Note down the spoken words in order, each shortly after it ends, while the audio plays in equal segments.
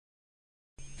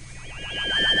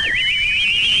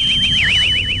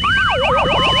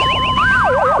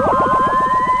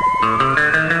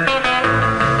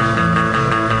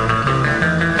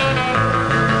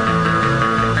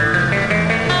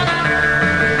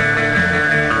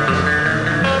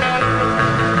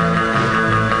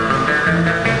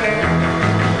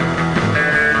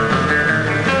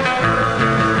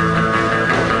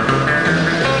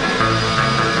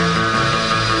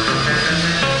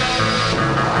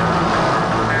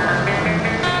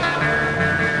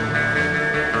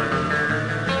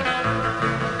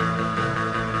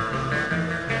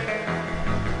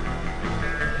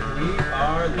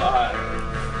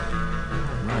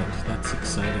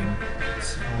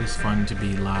always fun to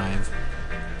be live.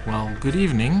 Well, good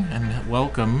evening and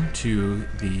welcome to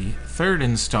the third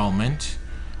installment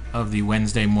of the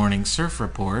Wednesday Morning Surf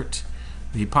Report,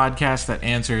 the podcast that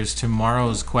answers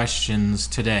tomorrow's questions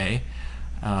today.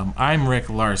 I'm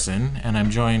Rick Larson, and I'm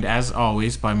joined, as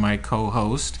always, by my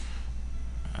co-host,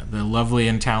 the lovely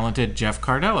and talented Jeff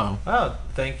Cardello. Oh,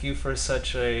 thank you for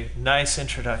such a nice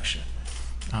introduction.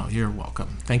 Oh, you're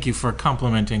welcome. Thank you for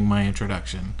complimenting my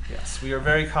introduction. Yes, we are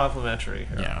very complimentary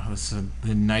here. Yeah, this is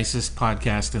the nicest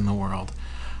podcast in the world.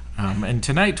 And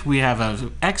tonight we have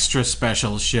an extra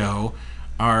special show.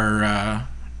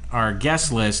 Our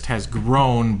guest list has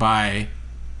grown by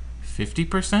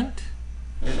 50%?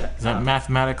 Is that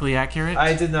mathematically accurate?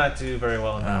 I did not do very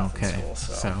well in math in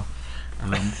school.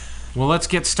 Well, let's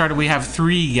get started. We have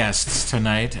 3 guests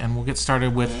tonight, and we'll get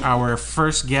started with our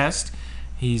first guest.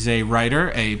 He's a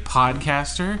writer, a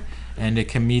podcaster, and a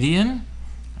comedian.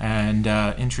 And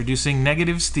introducing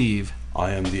Negative Steve. I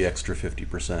am the extra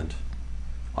 50%.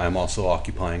 I am also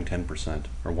occupying 10%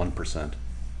 or 1%.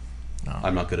 Oh.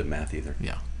 I'm not good at math either.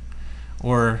 Yeah.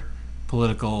 Or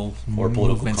political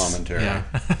commentary. Yeah.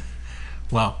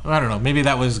 Well, I don't know. Maybe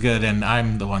that was good, and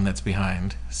I'm the one that's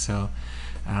behind. So,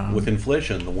 with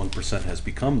inflation, the 1% has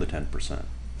become the 10%.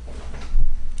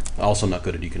 Also not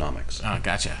good at economics. Oh,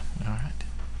 gotcha. All right.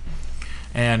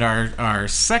 And our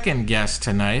second guest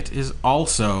tonight is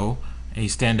also a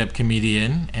stand-up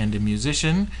comedian and a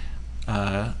musician.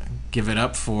 Give it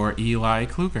up for Eli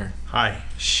Kluger. Hi.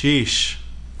 Sheesh.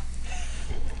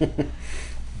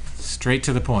 Straight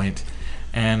to the point.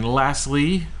 And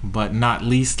lastly, but not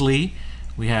leastly,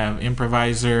 we have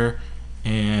improviser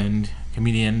and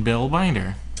comedian Bill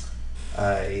Binder.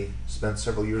 I spent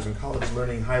several years in college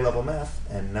learning high-level math,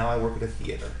 and now I work at a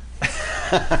theater.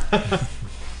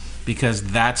 Because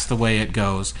that's the way it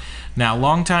goes. Now,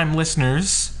 longtime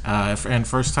listeners and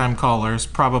first-time callers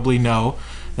probably know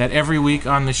that every week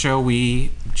on the show we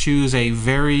choose a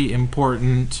very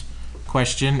important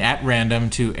question at random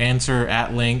to answer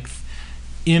at length,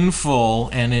 in full,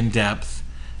 and in depth.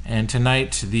 And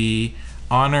tonight, the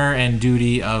honor and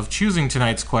duty of choosing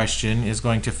tonight's question is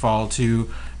going to fall to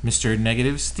Mr.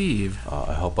 Negative Steve.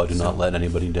 I hope I do not let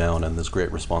anybody down in this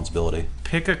great responsibility.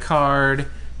 Pick a card,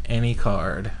 any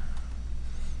card.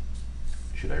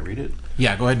 Should I read it?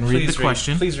 Yeah, go ahead and read the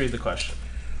question. Please read the question.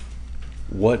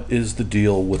 What is the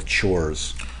deal with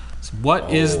chores?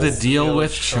 What is the deal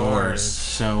with chores?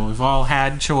 So we've all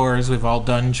had chores. We've all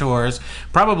done chores.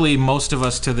 Probably most of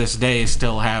us to this day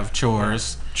still have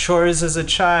chores. Chores as a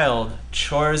child.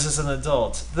 Chores as an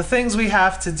adult. The things we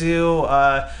have to do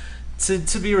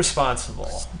to be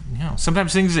responsible. Yeah,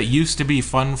 sometimes things that used to be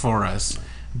fun for us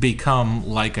become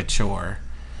like a chore.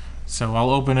 So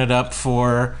I'll open it up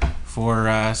for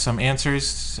some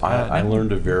answers. I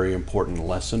learned a very important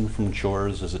lesson from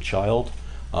chores as a child.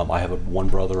 I have one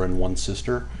brother and one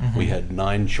sister. Mm-hmm. We had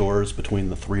 9 chores between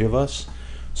the 3 of us.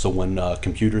 So when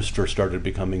computers started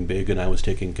becoming big and I was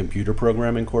taking computer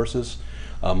programming courses,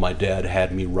 my dad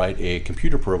had me write a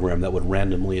computer program that would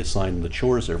randomly assign the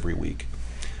chores every week.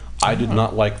 I did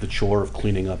not like the chore of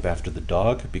cleaning up after the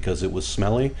dog because it was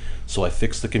smelly, so I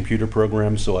fixed the computer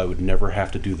program so I would never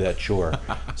have to do that chore.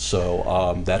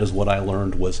 So that is what I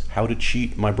learned, was how to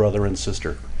cheat my brother and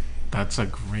sister. That's a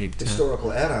great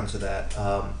historical add-on to that.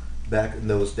 Back in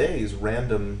those days,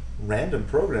 random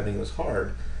programming was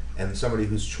hard, and somebody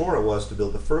whose chore it was to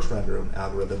build the first random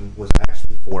algorithm was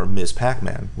actually for Ms.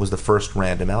 Pac-Man, was the first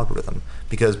random algorithm,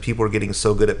 because people were getting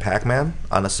so good at Pac-Man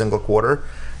on a single quarter.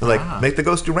 They're like, make the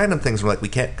ghost do random things. We're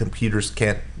like, computers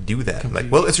can't do that. I'm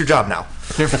like, well, it's your job now.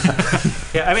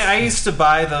 Yeah, I mean, I used to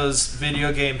buy those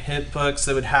video game hit books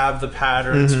that would have the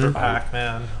patterns for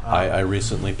Pac-Man. I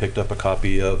recently picked up a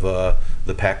copy of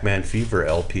the Pac-Man Fever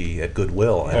LP at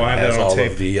Goodwill, and it has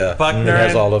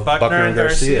all of the Buckner and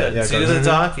Garcia. Yeah, to the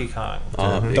Donkey Kong.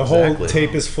 The whole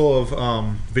tape is full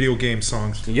of video game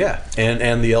songs. Yeah,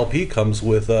 and the LP comes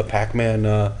with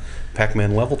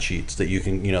Pac-Man level cheats that you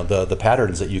can, the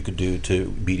patterns that you could do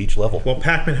to beat each level. Well,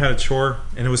 Pac-Man had a chore,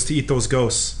 and it was to eat those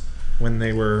ghosts when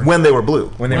they were blue.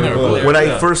 When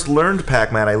I first learned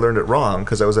Pac-Man, I learned it wrong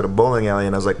because I was at a bowling alley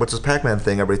and I was like, "What's this Pac-Man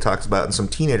thing everybody talks about?" And some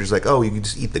teenagers like, "Oh, you can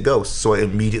just eat the ghosts." So I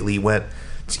immediately went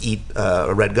to eat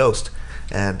a red ghost,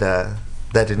 and that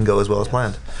didn't go as well as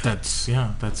planned. That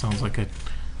sounds like a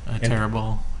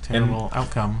terrible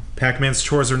outcome. Pac-Man's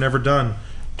chores are never done.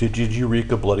 Did you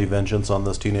wreak a bloody vengeance on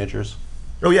those teenagers?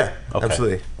 Oh yeah, okay.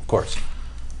 Absolutely, of course.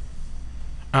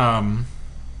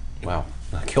 Wow.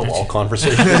 Kill all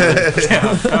conversation.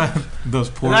 Those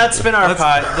poor. And that's been our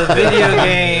the video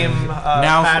game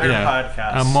pattern yeah,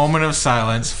 podcast. a moment of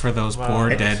silence for those poor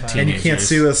dead teenagers. And you can't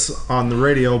see this on the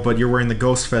radio, but you're wearing the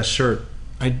Ghost Fest shirt.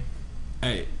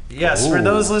 Yes, for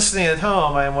those listening at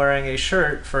home, I'm wearing a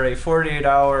shirt for a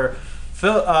 48-hour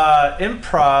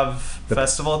improv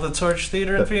festival at the Torch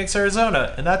Theater in Phoenix,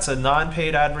 Arizona, and that's a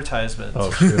non-paid advertisement.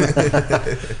 Oh,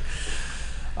 shoot.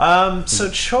 So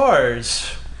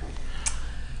chores.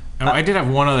 I did have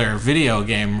one other video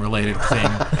game related thing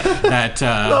that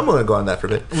I'm going to go on that for a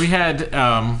bit. we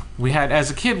had as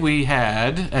a kid. We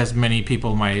had, as many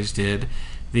people my age did,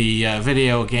 the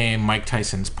video game Mike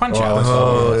Tyson's Punch Out.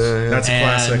 That's a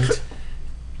classic. And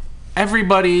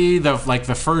everybody, the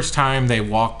first time they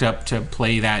walked up to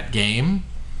play that game,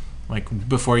 like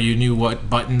before you knew what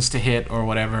buttons to hit or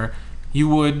whatever, you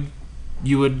would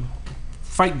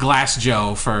fight Glass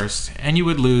Joe first, and you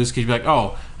would lose because you'd be like,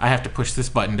 oh, I have to push this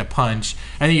button to punch,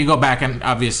 and then you go back and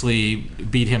obviously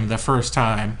beat him the first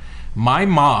time. My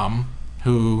mom,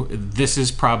 who this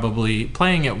is probably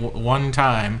playing it one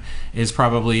time, is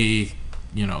probably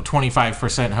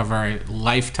 25% of her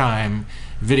lifetime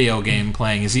video game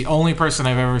playing, is the only person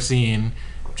I've ever seen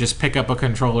just pick up a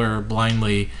controller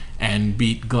blindly and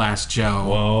beat Glass Joe.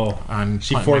 Whoa!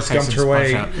 She force gumped her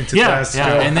way into Glass Joe.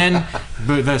 And then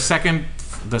the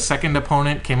second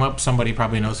opponent came up. Somebody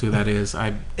probably knows who that is.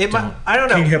 I don't know.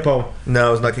 King Hippo.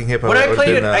 No, it's not King Hippo. When I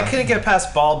played it, I couldn't get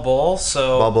past Bald Bull.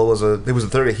 So Bald Bull was the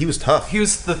third. He was tough. He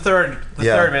was the third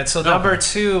man. So number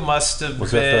 2 must have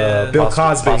been Bill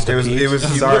Cosby. It was.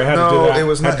 Sorry, I had to do that. It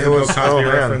was not. Had to It do a was. Bill Cosby Oh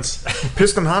man. reference.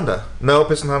 Piston Honda. No,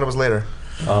 Piston Honda was later.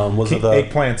 Was it the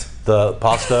Eggplant? the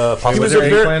pasta? He was Was there a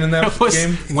very- eggplant in that It was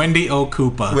game? Wendy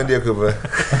Okupa. Wendy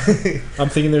Okupa. I'm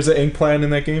thinking there's an eggplant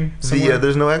in that game. somewhere.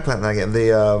 There's no eggplant in that game.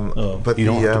 But You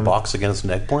don't the, have to box against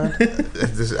an eggplant?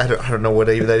 I don't know what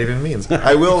that even means.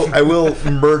 I will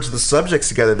merge the subjects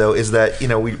together though. Is that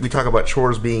we talk about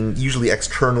chores being usually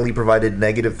externally provided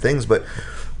negative things, but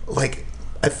like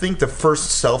I think the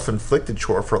first self-inflicted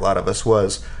chore for a lot of us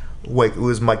was it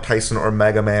was Mike Tyson or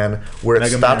Mega Man, where it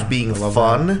stopped being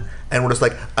fun and we're just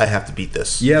like, I have to beat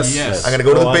this. Yes. I'm gonna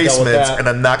go to the I dealt with basement that. and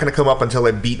I'm not gonna come up until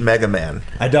I beat Mega Man.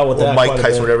 I dealt with or that Mike quite a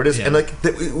Tyson, bit. whatever it is, Yeah. and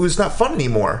it was not fun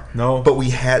anymore. No. But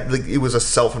we had it was a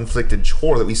self-inflicted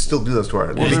chore that we still do this to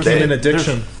our It this became day. an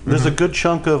addiction. There's a good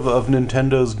chunk of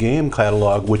Nintendo's game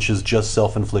catalog which is just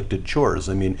self-inflicted chores.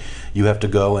 I mean, you have to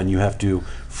go and you have to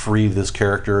free this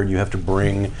character, and you have to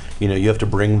bring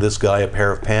this guy a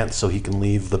pair of pants so he can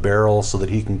leave the barrel so that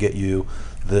he can get you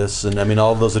this. And I mean,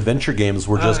 all those adventure games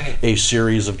were just a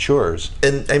series of chores.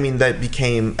 And I mean, that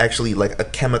became actually like a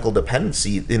chemical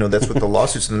dependency. That's what the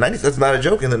lawsuits in the 90s. That's not a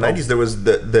joke. In the 90s, there was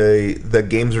the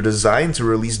games are designed to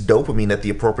release dopamine at the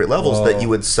appropriate levels that you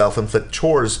would self-inflict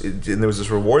chores, and there was this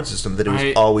reward system that it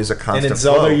was always a constant. And in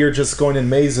Zelda, flow. you're just going in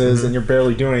mazes and you're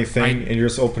barely doing anything, and you're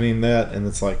just opening that, and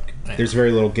it's like there's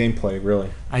very little gameplay, really.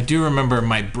 I do remember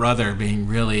my brother being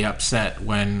really upset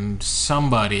when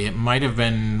somebody, it might have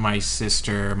been my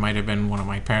sister, it might have been one of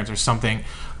my parents or something,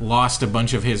 lost a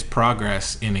bunch of his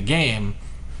progress in a game.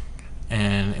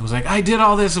 And it was like, I did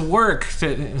all this work.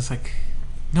 It's like,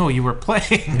 no, you were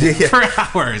playing for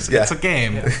hours. Yeah. It's a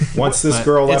game. Once this But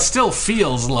girl it left, still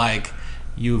feels like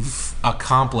you've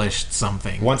accomplished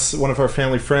something. once one of our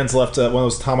family friends left one of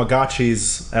those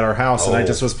Tamagotchis at our house, and I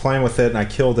just was playing with it, and I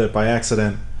killed it by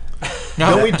accident.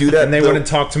 Don't we do that? And they though? wouldn't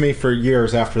talk to me for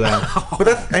years after that.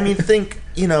 But think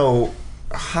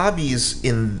hobbies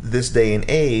in this day and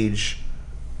age,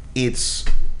 it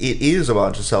is a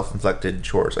bunch of self-inflicted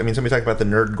chores. I mean, somebody talked about the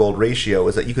nerd gold ratio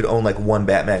is that you could own like one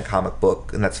Batman comic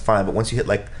book and that's fine, but once you hit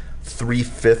like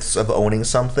 3/5 of owning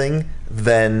something,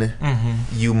 then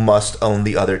you must own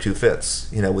the other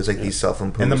 2/5. It was like these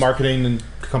self-imposed. And the marketing and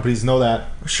companies know that.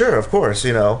 Sure, of course.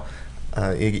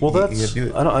 Well, that's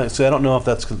I don't know if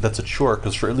that's a chore,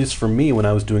 because at least for me, when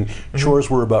I was doing chores,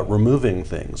 were about removing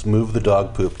things, move the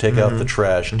dog poop, take out the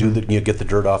trash, get the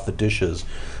dirt off the dishes.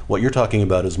 What you're talking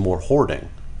about is more hoarding,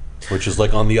 which is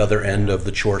like on the other end of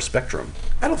the chore spectrum.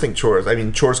 I don't think chores. I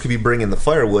mean, chores could be bringing the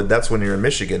firewood. That's when you're in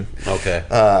Michigan. Okay.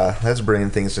 That's bringing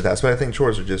things to task. But I think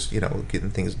chores are just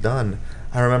getting things done.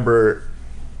 I remember,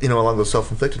 along those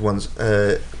self-inflicted ones,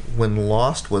 when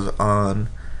Lost was on.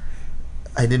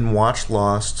 I didn't watch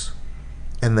Lost,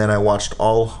 and then I watched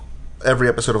every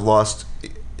episode of Lost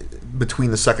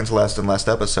between the second to last and last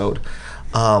episode,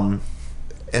 and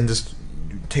just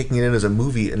taking it in as a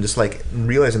movie and just like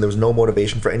realizing there was no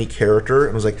motivation for any character,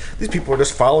 and was like, these people are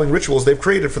just following rituals they've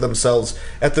created for themselves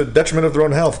at the detriment of their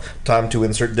own health. Time to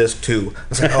insert disc 2.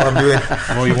 It's like, I'm doing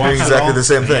exactly the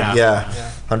same thing.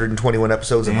 Yeah. 121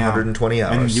 episodes in 120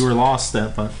 hours. And you were lost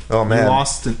at, but oh man, you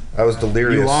lost. I was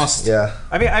delirious. You lost. Yeah.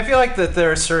 I mean, I feel like that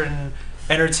there are certain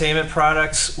entertainment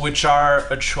products which are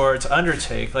a chore to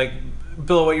undertake. Like,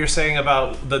 Bill, what you're saying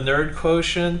about the nerd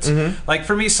quotient. Like,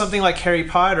 for me, something like Harry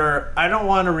Potter, I don't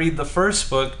want to read the first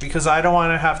book because I don't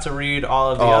want to have to read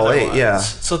all of the other ones. Yeah.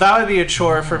 So that would be a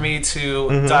chore for me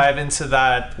to dive into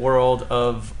that world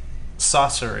of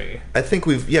sorcery. I think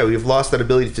we've lost that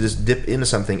ability to just dip into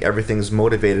something. Everything's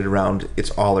motivated around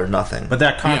it's all or nothing. But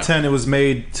that content, it was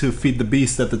made to feed the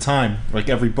beast at the time. Like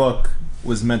every book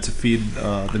was meant to feed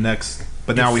the next.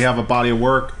 But now we have a body of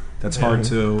work that's hard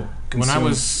to consume. When I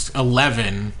was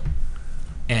 11,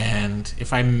 and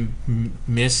if I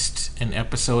missed an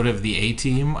episode of the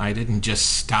A-Team, I didn't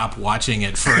just stop watching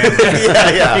it forever.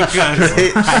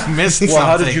 Because I missed something. Well,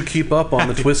 how did you keep up on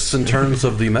the twists and turns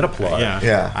of the metaplot?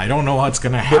 Yeah. I don't know what's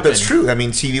going to happen. But that's true. I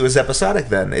mean, TV was episodic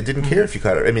then. It didn't care if you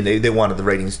cut it. I mean, they wanted the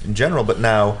ratings in general, but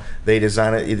now they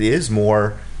design it. It is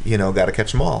more, got to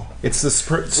catch them all. It's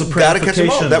the Got to catch them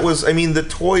all. That was, I mean, the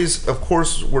toys, of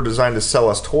course, were designed to sell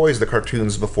us toys, the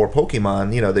cartoons before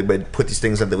Pokemon. They would put these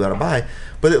things that they want to buy.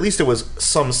 But at least it was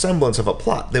some semblance of a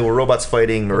plot. They were robots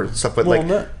fighting or stuff, but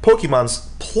Pokemon's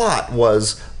plot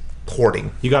was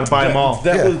hoarding. You got to buy them all.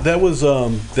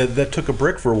 That took a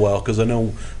break for a while, because I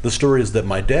know the stories that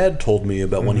my dad told me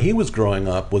about when he was growing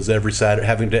up was every Saturday,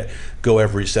 having to go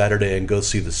every Saturday and go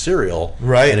see the serial.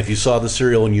 Right. And if you saw the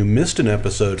serial and you missed an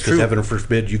episode because heaven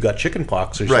forbid you got chicken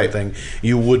pox or something,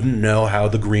 you wouldn't know how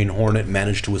the Green Hornet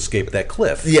managed to escape that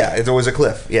cliff. Yeah, it's always a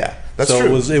cliff. Yeah. That's so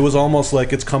true. It was almost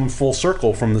like it's come full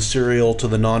circle from the serial to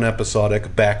the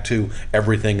non-episodic back to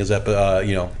everything is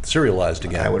serialized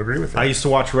again. I would agree with that. I used to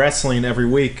watch wrestling every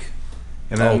week,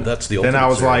 and then that's the then I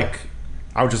was serial. like,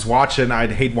 I would just watch it, and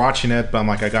I'd hate watching it, but I'm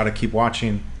like, I got to keep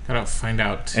watching. Gotta find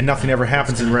out. And nothing ever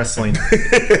happens in wrestling.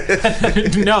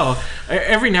 No,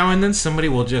 every now and then somebody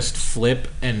will just flip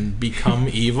and become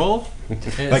evil.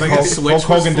 Like Hulk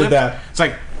Hogan did that. It's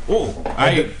like, oh,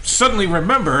 I suddenly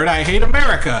remembered I hate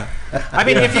America. I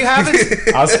mean, if you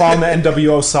haven't... I was following the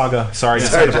NWO saga. Sorry, I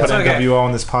decided to put NWO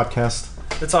on this podcast.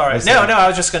 It's all right. No, I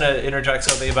was just going to interject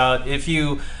something about if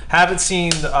you haven't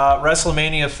seen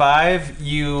WrestleMania 5,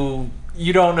 you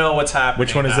don't know what's happening.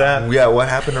 Which one is now. that? Yeah, what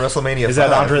happened to WrestleMania 5? Is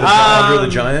that Andre the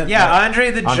Giant? Yeah,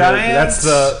 Andre the Giant. That's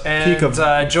the and, peak of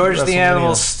George the WrestleMania.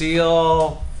 Animal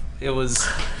Steel. It was...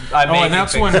 And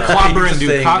that's when Clobber and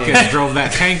Dukakis drove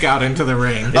that tank out into the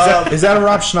ring. Is that a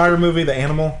Rob Schneider movie, The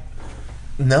Animal?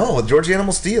 No, George the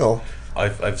Animal Steel.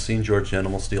 I've seen George the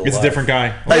Animal Steel It's live. a different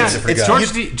guy. It's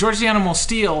George the Animal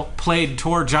Steel played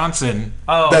Tor Johnson.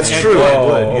 Oh, That's and- true.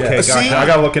 Okay, See? I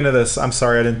gotta look into this. I'm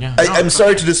sorry, I didn't. Yeah. I'm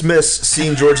sorry to dismiss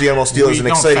seeing George the Animal Steel We as an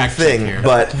don't exciting fact check thing, here.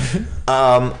 but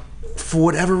for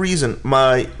whatever reason,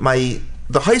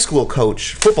 the high school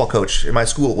coach, football coach in my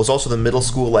school, was also the middle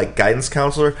school guidance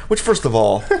counselor. Which, first of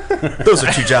all, those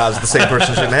are two jobs the same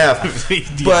person shouldn't have.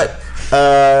 Yeah. But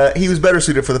he was better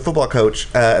suited for the football coach,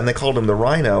 and they called him the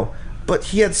Rhino. But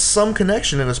he had some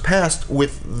connection in his past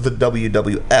with the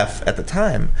WWF at the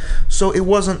time, so it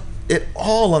wasn't at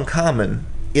all uncommon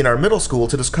in our middle school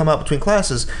to just come out between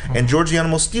classes and George the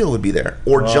Animal Steel would be there,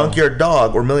 or Junkyard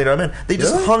Dog, or Million Dollar Man. They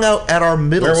just hung out at our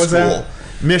middle Where was school. that?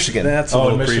 Michigan. That's a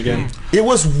little Michigan. creepy. It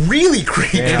was really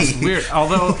creepy. It's weird.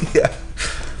 Although, Yeah.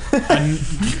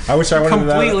 I wish I went to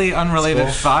that. completely unrelated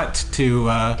school. thought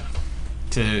to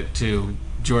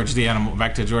George the Animal.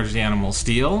 Back to George the Animal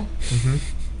Steel.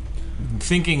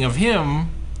 Thinking of him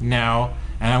now,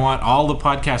 and I want all the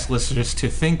podcast listeners to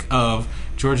think of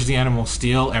George the Animal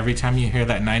Steel every time you hear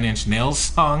that Nine Inch Nails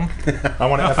song. I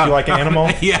want to F you like an animal.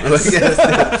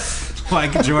 Yes,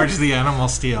 like George the Animal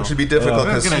Steel. It should be difficult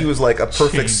because gonna he was like a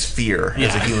perfect change- sphere as a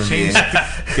Yeah, human change-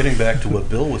 being. Getting back to what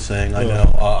Bill was saying, I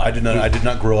know I did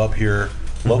not grow up here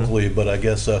locally, but I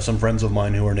guess some friends of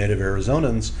mine who are native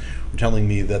Arizonans were telling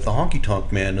me that the Honky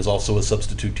Tonk Man is also a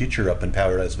substitute teacher up in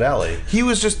Paradise Valley. He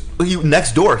was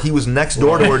next door. He was next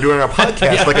door to where we were doing our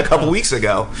podcast like a couple weeks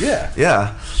ago. Yeah.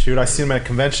 Yeah. Shoot, I see him at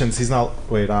conventions. He's not.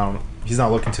 Wait, I don't. He's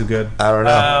not looking too good. I don't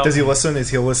know. Does he listen? Is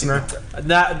he a listener?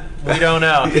 we don't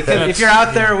know. If you're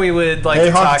out there, we would like Hey,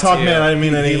 to talk Honky to you. Man, I didn't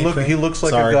mean anything. He looks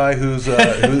like Sorry. a guy who's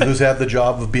had the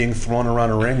job of being thrown around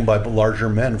a ring by larger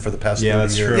men for the past 30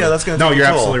 that's years. true. Yeah, that's gonna No, take you're a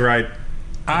toll. absolutely right.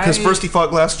 Because first he fought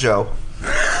Glass Joe.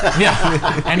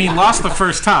 Yeah, and he lost the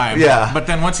first time. Yeah. But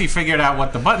then once he figured out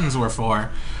what the buttons were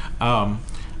for,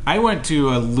 I went to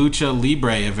a Lucha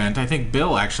Libre event. I think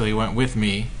Bill actually went with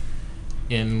me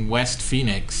in West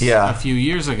Phoenix a few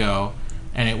years ago,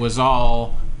 and it was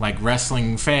all like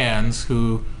wrestling fans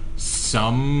who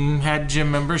some had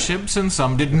gym memberships and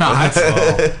some did not.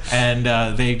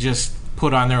 And they just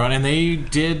put on their own, and they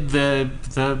did the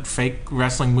fake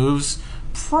wrestling moves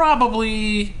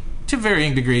probably to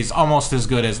varying degrees almost as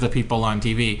good as the people on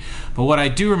TV. But what I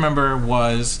do remember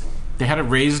was they had a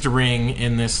raised ring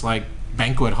in this like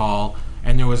banquet hall,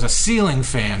 and there was a ceiling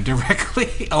fan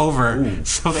directly over. Ooh.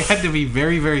 So they had to be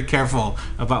very, very careful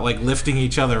about like lifting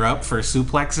each other up for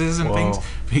suplexes and Whoa. things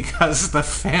because the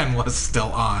fan was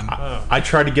still on. I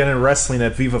tried to get into wrestling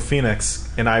at Viva Phoenix,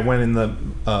 and I went in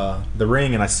the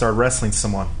ring and I started wrestling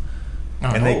someone,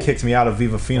 and they kicked me out of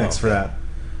Viva Phoenix for that.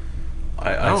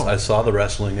 I saw the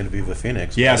wrestling in Viva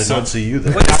Phoenix. But Yeah, I did so- not see you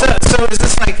there. Wait, so is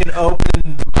this like an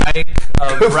open mic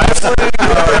of wrestling,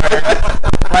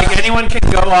 or like anyone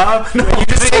can go up? You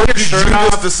just take your shirt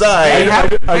off. decide.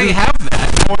 They have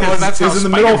that. Because that's it how was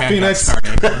in the middle of Spider-Man got Phoenix.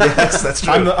 started. Yes, that's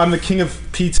true. I'm the king of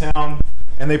P-Town,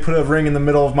 and they put a ring in the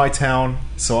middle of my town,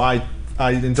 so I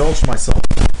indulged myself.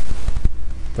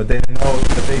 But they didn't know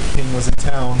that the king was in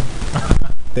town.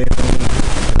 They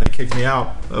kicked me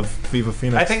out of Viva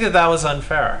Phoenix. I think that was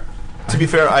unfair. To be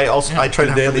fair, I tried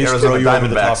Did to they for at the least Arizona throw you over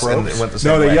the top Diamondbacks, and ropes? it went the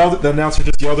same no, way. the announcer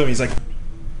just yelled at me. He's like,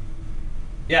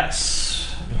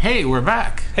 Yes. Hey, we're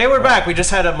back. Hey, we're back. We just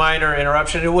had a minor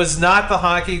interruption. It was not the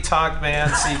Hockey Talk man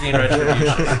seeking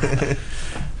retribution.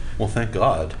 Well, thank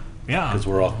God, Yeah. because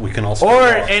we can all. Or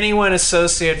anyone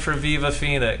associated for Viva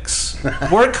Phoenix.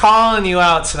 We're calling you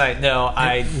out tonight. No,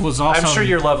 was also- I'm sure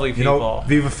you're lovely you people. know,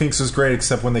 Viva Phoenix was great,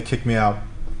 except when they kicked me out.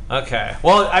 Okay.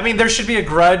 Well, I mean, there should be a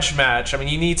grudge match. I mean,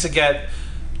 you need to get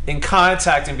in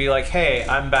contact and be like, "Hey,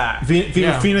 I'm back." Viva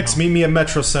Yeah. Phoenix, meet me at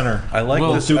Metro Center. I like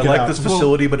We'll this. duke I it like out. this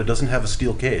facility, but it doesn't have a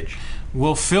steel cage.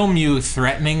 We'll film you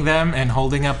threatening them and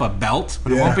holding up a belt,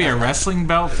 but it Yeah. won't be a wrestling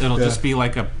belt. It'll Yeah. just be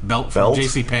like a belt from Belt?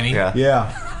 JCPenney. Yeah.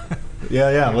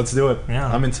 Yeah, let's do it. Yeah.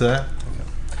 I'm into that.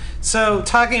 So,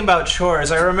 talking about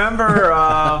chores, I remember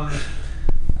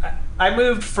I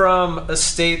moved from a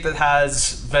state that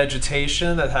has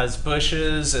vegetation, that has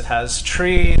bushes, it has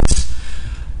trees.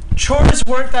 Chores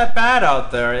weren't that bad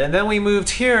out there. And then we moved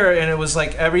here, and it was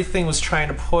like everything was trying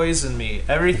to poison me.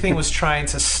 Everything was trying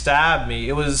to stab me.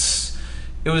 It was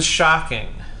shocking.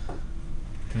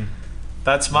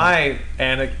 That's my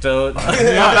anecdote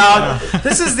about.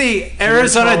 This is the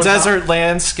Arizona chore was Desert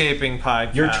Landscaping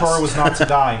Podcast. Your chore was not to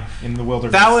die in the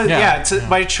wilderness. That was Yeah.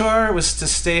 my chore was to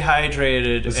stay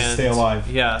hydrated Was to and stay alive.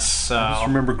 Yes. I just So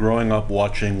remember growing up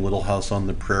watching Little House on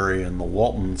the Prairie and the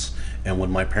Waltons, and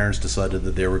when my parents decided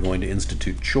that they were going to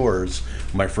institute chores,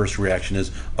 my first reaction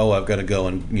is, "Oh, I've got to go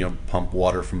and pump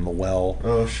water from the well,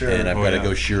 Oh, sure. and I've Oh, got to yeah.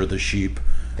 go shear the sheep."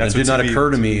 That's And it did what not TV occur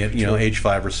to me at chores. age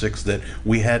 5 or 6 that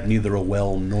we had neither a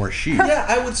well nor sheep. Yeah,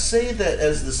 I would say that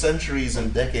as the centuries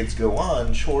and decades go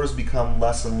on, chores become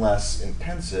less and less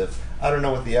intensive. I don't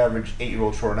know what the average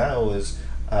 8-year-old chore now is,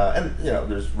 and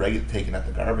there's taking out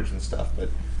the garbage and stuff, but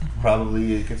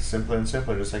probably it gets simpler and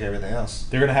simpler, just like everything else.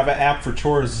 They're gonna have an app for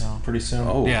chores pretty soon.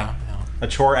 Oh, Yeah. A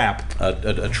chore app.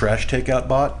 a trash takeout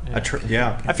bot.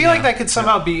 Yeah. I feel like that could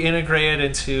somehow be integrated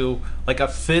into like a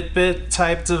Fitbit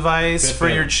type device for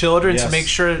Fitbit. your children to Yes. make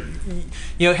sure.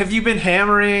 Have you been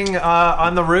hammering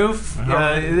on the roof?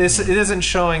 It isn't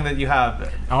showing that you have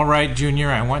it. All right, Junior,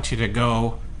 I want you to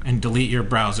go and delete your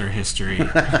browser history.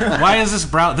 Why is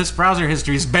this browser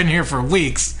history has been here for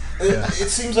weeks? It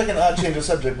seems like an odd change of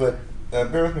subject, but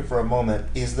bear with me for a moment.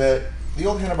 Is that the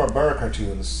old Hanna-Barbera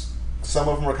cartoons? Some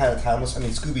of them are kind of timeless. I mean,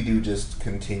 Scooby-Doo just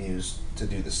continues to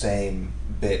do the same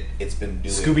bit it's been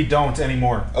doing. Scooby don't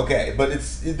anymore. Okay, but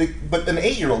but an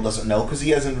 8-year-old doesn't know because he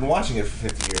hasn't been watching it for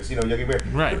 50 years. Yogi Bear.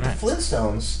 Right, But right. the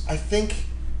Flintstones, I think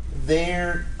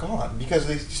they're gone because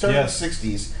they started Yes. in the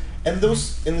 60s, and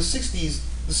those in the 60s,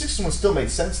 the 60s one still made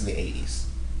sense in the 80s,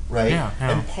 right? Yeah, yeah.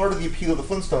 And part of the appeal of the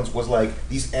Flintstones was like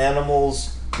these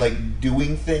animals like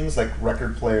doing things like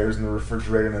record players and the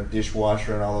refrigerator and a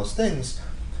dishwasher and all those things.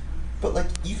 But like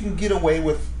you can get away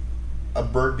with a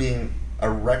bird being a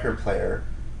record player,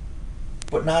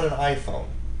 but not an iPhone,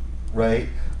 right?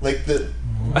 Like we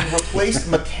replaced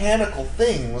mechanical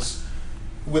things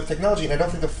with technology, and I don't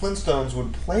think the Flintstones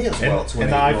would play as well to an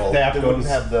and the 8-year-old. app It wouldn't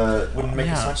goes- wouldn't make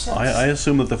Yeah. as much sense. I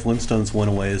assume that the Flintstones went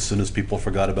away as soon as people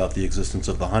forgot about the existence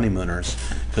of the Honeymooners.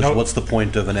 Because Nope. what's the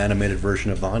point of an animated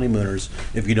version of the Honeymooners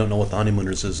if you don't know what the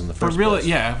Honeymooners is in the But first really, place?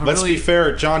 yeah. But Let's really, be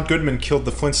fair. John Goodman killed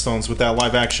the Flintstones with that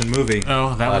live-action movie.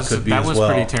 Oh, that could be as was well.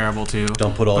 pretty terrible too.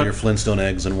 Don't put all But- your Flintstone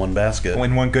eggs in one basket.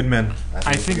 In one Goodman.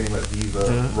 I I think think we're getting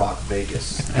Viva Rock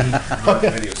Vegas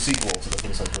video sequel to the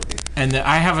Flintstones movie. And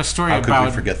I have a story How could we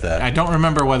about. forget that? I don't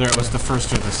remember whether it was the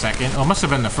first or the second. Oh, it must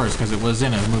have been the first because it was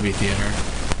in a movie theater.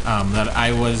 That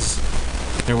I was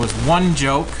There was one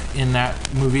joke in that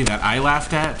movie that I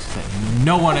laughed at that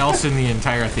no one else in the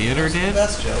entire theater did.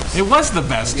 Best jokes. It was the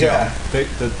best Yeah. joke.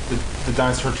 The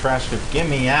dinosaur trash could get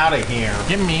me out of here.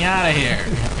 Get me out of here.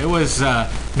 It was, I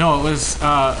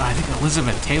think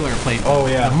Elizabeth Taylor played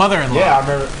the mother-in-law. Yeah, I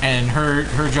remember. And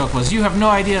her joke was, "You have no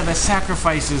idea the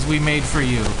sacrifices we made for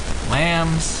you.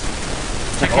 Lambs."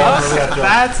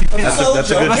 That's That's a good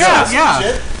joke. Yeah.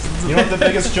 Shit. You know what the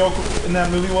biggest joke in that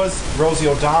movie was? Rosie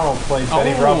O'Donnell played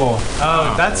Betty Rubble.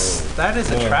 Oh, that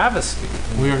is a travesty.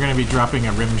 We are going to be dropping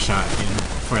a rim shot in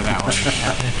for that one.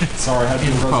 Sorry, I had to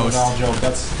do a In Rosie post. O'Donnell joke.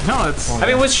 That's No, it's... I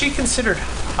mean, was she considered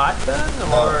hot then,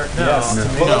 or no? yes. To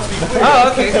me. Well, let's be clear.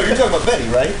 Oh, okay. No, you're talking about Betty,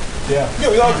 right? Yeah. Yeah,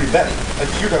 we all agree Betty.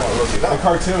 You're talking about Rosie The O'Donnell.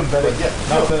 cartoon Betty. But yeah,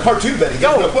 Not no, the, cartoon Betty.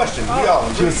 There's no question. We all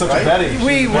agree, she was such right? a Betty.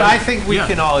 I think we Yeah.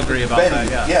 can all agree about Betty,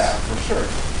 that. yeah, for sure.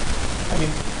 I mean,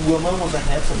 Wilma was a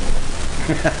handsome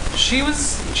woman.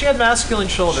 She had masculine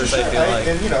shoulders. I feel like.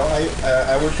 And you know,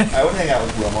 I would hang out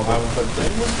with Wilma, but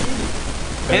Betty was beauty.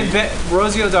 And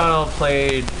Rosie O'Donnell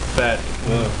played Betty.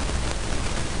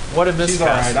 What a She's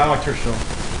alright. miscast. I liked her show.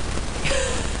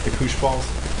 The Koosh Balls.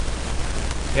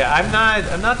 Yeah, I'm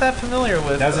not that familiar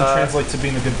with. That doesn't translate to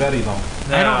being a good Betty, though.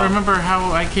 I don't no. remember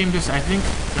how I came to... I think,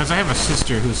 because I have a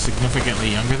sister who's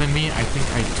significantly younger than me, I think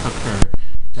I took her...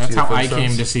 That's See the how I Flintstones?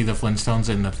 came to see the Flintstones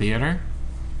in the theater.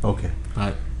 Okay.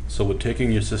 But So would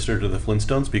taking your sister to the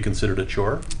Flintstones be considered a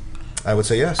chore? I would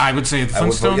say yes. I would say the I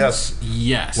would vote Flintstones, yes.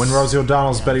 yes. When Rosie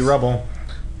O'Donnell's Betty Rubble.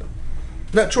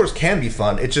 Not chores can be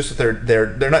fun. It's just that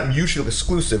they're not mutually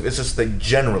exclusive. It's just they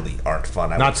generally aren't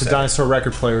fun. I Not would to say. dinosaur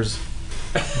record players.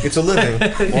 It's a living.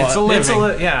 It's a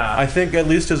living. Yeah. I think, at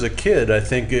least as a kid, I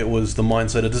think it was the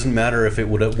mindset. It doesn't matter if it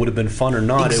would have been fun or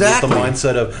not. Exactly. It was the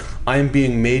mindset of I'm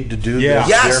being made to do Yeah. this.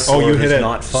 Yes. Therefore, Oh, you it hit is it.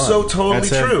 not fun. So totally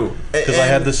That's it. true. Because I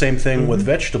had the same thing Mm-hmm. with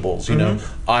vegetables. You know,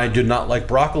 I did not like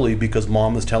broccoli because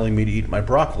mom was telling me to eat my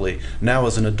broccoli. Now,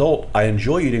 as an adult, I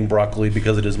enjoy eating broccoli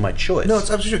because it is my choice. No,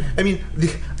 it's absolutely true. I mean,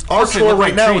 our Plus, they chore look right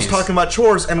like now is trees. talking about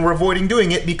chores, and we're avoiding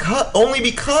doing it only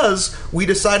because we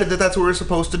decided that that's what we're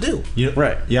supposed to do.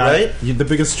 Right. Yeah. Right? The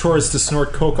biggest chore is to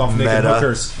snort coke off naked Meta.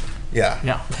 hookers. Yeah.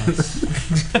 Yeah.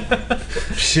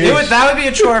 That would be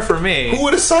a chore for me. Who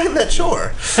would assign that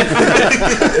chore?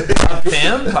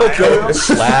 Vampire.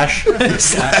 Slash.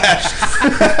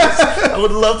 I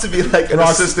would love to be like an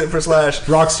assistant for Slash.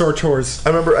 Rockstar chores. I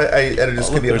remember I edited this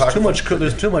Look, Could Be a there's Podcast.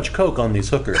 there's too much coke on these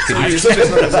hookers. Can you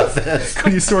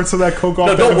Could you snort some of that coke off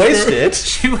no, that don't hooker? waste it.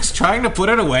 She was trying to put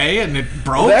it away, and it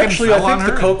broke Well, actually, I and fell on think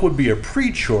her. the coke would be a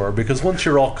pre-chore because once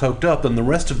you're all coked up, then the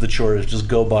rest of the chores just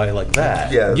go by like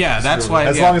that. Yeah. Yeah, that's why.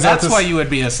 As long as that's that's why you would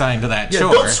be assigned to that Yeah,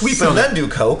 chore. don't sweep So and then do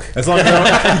coke. As long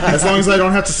as I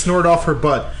don't have to snort off her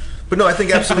butt. But no, I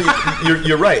think absolutely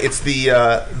you're right. It's the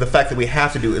fact that we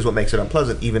have to do is what makes it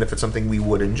unpleasant, even if it's something we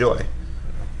would enjoy.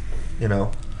 You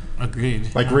know.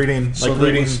 Agreed. Like reading, So there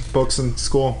reading was- books in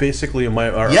school. Basically,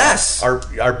 Yes!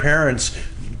 our parents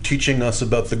teaching us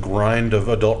about the grind of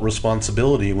adult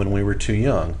responsibility when we were too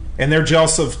young. And they're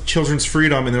jealous of children's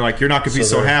freedom, and they're like, "You're not going to be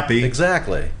so they're- happy.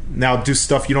 Exactly. Now do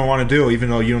stuff you don't want to do, even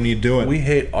though you don't need to do it." We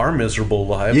hate our miserable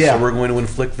lives, Yeah. so we're going to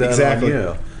inflict that Exactly. on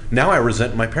you. Now I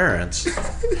resent my parents.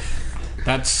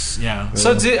 That's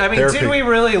So did Therapy. we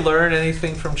really learn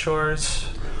anything from chores?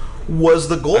 Was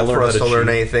the I goal learned for us how to to learn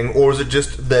cheat. anything, or was it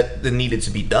just that it needed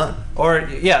to be done? Or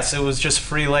yes, it was just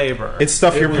free labor. It's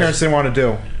stuff your parents didn't want to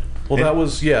do. Well, that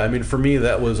was I mean, for me,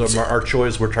 that was our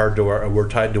chores were tied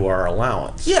to our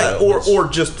allowance. Yeah, So it was- or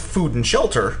just food and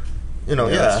shelter. You know,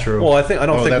 yeah. That's true. Well, I don't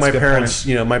Oh, think that's my a good parents.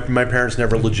 You know, my parents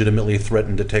never legitimately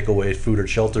threatened to take away food or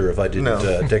shelter if I didn't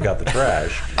No. take out the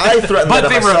trash. I threatened But that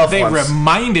they of myself they once.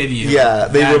 reminded you. Yeah,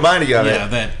 they that- reminded you of yeah,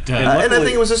 it. that. And I luckily-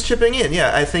 think it was just chipping in.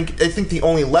 Yeah, I think the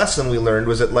only lesson we learned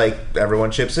was that like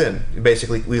everyone chips in.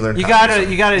 Basically, we learned you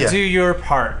communism. gotta Yeah. do your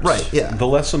part. right. Yeah. The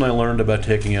lesson I learned about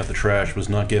taking out the trash was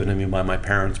not given to me by my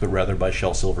parents, but rather by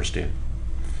Shel Silverstein.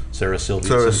 Sarah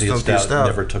Cynthia Stout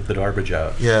never took the garbage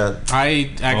out. Yeah. I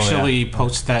actually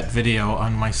post that video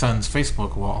on my son's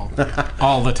Facebook wall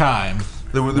all the time.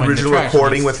 The When the original trash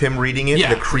recording was- with him reading it, Yeah,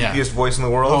 the creepiest yeah. voice in the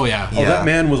world. Oh, yeah. Oh, that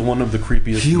man was one of the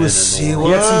creepiest He men was- in he the was-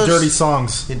 world. He had some Was- dirty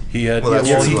songs. He had, Well, that's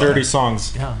He had what some he dirty was.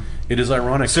 songs. Yeah. it is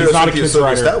ironic. Sarah not a Cynthia kid's Silver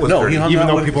writer. Stout was No, dirty. he hung Even out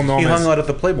though with, people know he him hung as- out at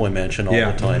the Playboy Mansion all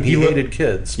Yeah. the time. He He lo- hated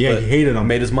kids. Yeah, but he hated 'em.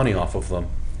 Made his money off of them.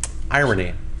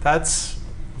 Irony. That's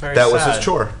very That was sad. his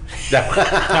chore. That was,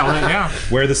 yeah.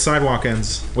 Where the sidewalk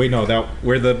ends. Wait, no,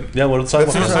 where the Yeah, what it's like.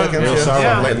 That's his sidewalk, Yeah, yeah. sidewalk.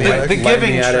 Yeah, Light in the attic.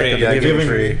 giving attic tree. of the giving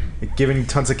tree. giving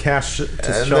tons of cash to And Shel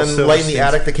then Light in the Silverstein's.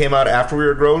 Attic that came out after we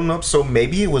were grown up, so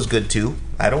maybe it was good too.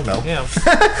 I don't know. Yeah.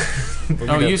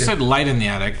 Oh, you said light in the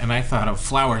attic, and I thought of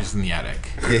flowers in the attic.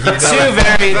 Two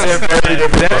very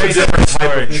different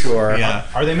stories. Sure. Yeah.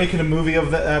 Are they making a movie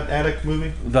of that attic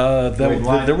movie?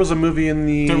 There was a movie in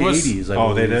the There was- 80s. I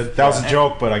Oh, they believe. did. That was a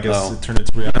joke, but I guess Oh. it turned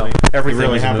into reality. Everything It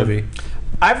really was a happened. movie.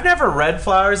 I've never read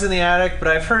Flowers in the Attic, but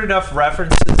I've heard enough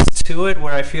references to it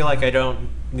where I feel like I don't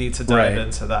need to dive Right.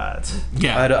 into that.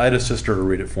 Yeah. I had a sister to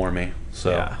read it for me.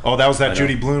 So. Yeah. Oh, that was that I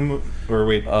Judy know. Blume, or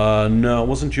wait, No, it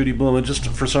wasn't Judy Blume. It just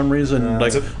for some reason, like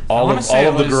is it- all wanna of say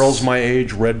all of it the was- girls my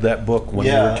age read that book when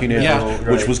they Yeah. were teenagers, Yeah.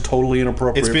 which Right. was totally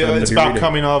inappropriate. for them it's to be about reading.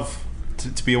 coming of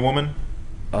to be a woman.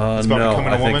 It's about no,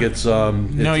 becoming a I think woman? it's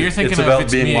No, you're thinking it's of about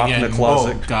It's being Me locked Again. in a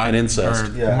closet Oh, God, and incest.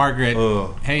 Or Yeah. Margaret.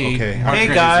 Oh, Hey, okay. Margaret Hey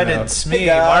is God, about- it's me, Hey,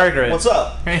 guy, Margaret. What's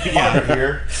up? Yeah. Margaret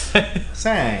here.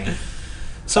 Sang.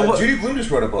 So what? Judy Blume just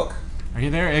wrote a book. Are you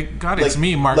there? God, it's Like-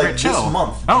 me, Margaret. like Chill. this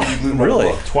month. Oh, Judy Blume wrote a Really?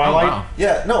 book. Twilight. Oh, wow.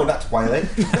 Yeah, no, not Twilight.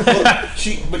 Well,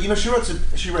 but you know, she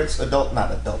writes not adult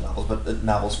novels, but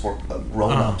novels for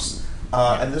grown-ups.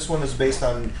 And this one is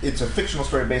it's a fictional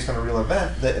story based on a real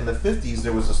event that in the 50s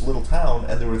there was this little town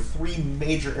and there were 3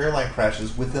 major airline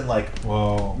crashes within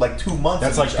Whoa. like 2 months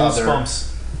That's of like each other. Goosebumps.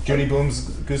 Judy Blume's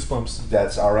Goosebumps.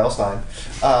 That's R.L. Stein.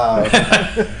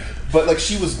 But like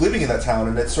she was living in that town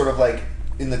and it's sort of like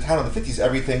in the town of the 50s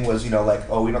everything was, like,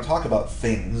 oh, we don't talk about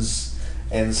things.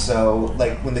 And so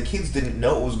like when the kids didn't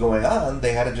know what was going on,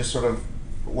 they had to just sort of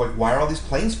like, why are all these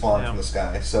planes falling from the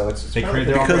sky? So it's They kind create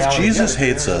of their own Because reality. Jesus Yeah,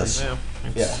 hates yeah, us.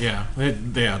 Yeah.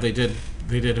 Yeah. They did.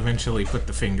 They did eventually put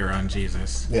the finger on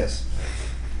Jesus. Yes.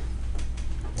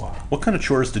 What kind of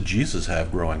chores did Jesus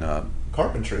have growing up?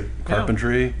 Carpentry.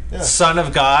 Carpentry. Yeah. Son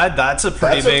of God, that's a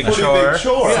pretty That's big a pretty chore. big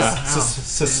chore.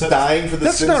 Yeah. Dying for the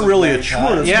That's sins not of really a mankind.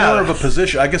 chore. It's Yeah. more of a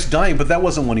position. I guess dying, but that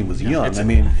wasn't when he was young. I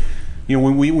mean,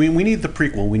 when we need the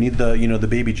prequel. We need the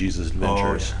baby Jesus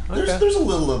adventures. There's a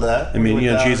little of that. I mean,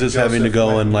 Jesus having to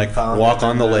go and like walk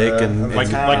on the lake and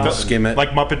skim it. Like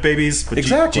Muppet Babies, but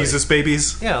Exactly. Jesus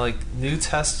Babies. Yeah, like New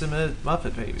Testament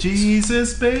Muppet Babies.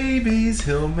 Jesus Babies,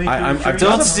 he'll make I'm- you I've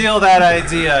dream. Don't steal that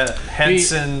idea,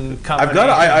 Henson Company.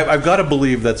 I've got to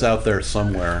believe that's out there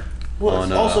somewhere Well, on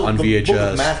it's also on the VHS. Book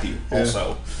of Matthew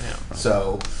also. Yeah.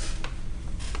 So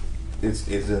it's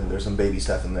in there's some baby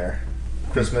stuff in there.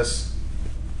 Christmas.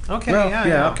 Okay, Well,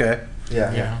 yeah. okay.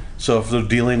 Yeah. Yeah. So if they're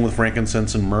dealing with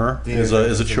frankincense and myrrh is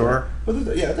a chore. But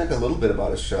yeah, it's like a little bit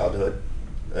about his childhood.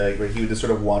 Where he would just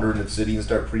sort of wander into the city and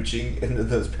start preaching, and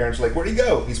his parents were like, "Where'd he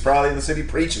go? He's probably in the city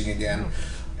preaching again,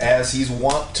 as he's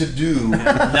wont to do."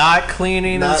 Not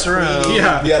cleaning his room. cleaning,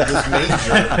 Yeah. this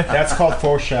major. That's called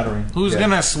foreshadowing. Who's Yeah.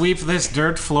 gonna sweep this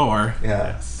dirt floor?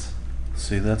 Yeah.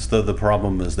 See, that's the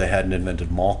problem is they hadn't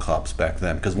invented mall cops back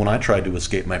then. Because when I tried to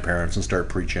escape my parents and start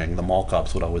preaching, the mall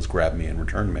cops would always grab me and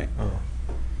return me.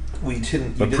 We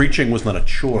didn't. But preaching was not a We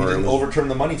chore. It didn't was, overturn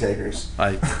the money takers.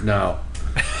 no.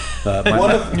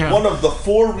 One of the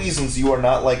 4 reasons you are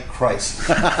not like Christ.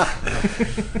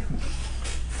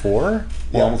 4?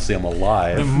 Well, Yeah. let's see, I'm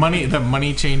alive. The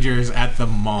money changers at the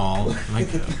mall, like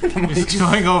just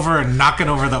going over and knocking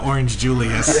over the Orange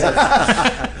Julius.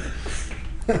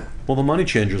 Well, the money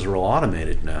changers are all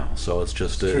automated now, so it's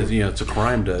just it's a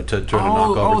crime to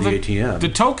knock over the ATM. The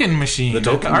token machine. The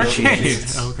token arcade.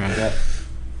 machines. Okay. Yeah.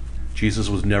 Jesus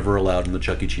was never allowed in the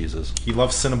Chuck E. Cheese's. He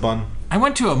loves Cinnabon. I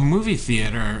went to a movie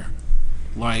theater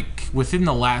like within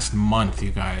the last month,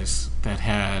 you guys,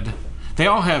 they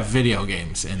all have video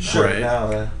games in them. Sure. Right.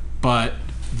 Now, But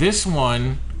this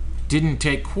one didn't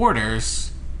take quarters.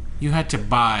 You had to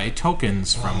buy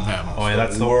tokens from them. Oh, yeah,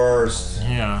 that's the worst.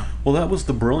 Yeah. Well, that was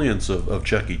the brilliance of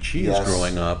Chuck E. Cheese Yes.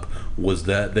 growing up, was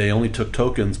that they only took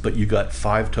tokens, but you got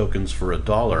 5 tokens for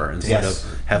 $1 instead Yes.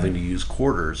 of having to use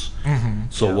quarters.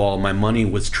 So while my money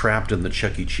was trapped in the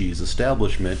Chuck E. Cheese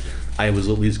establishment, I was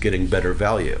at least getting better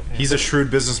value. He's a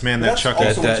shrewd businessman. That That's Chuck.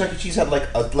 also when that- Chuck E. Cheese had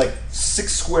like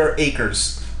 6 square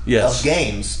acres Yes. of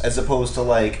games, as opposed to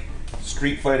like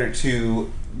Street Fighter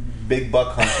 2, Big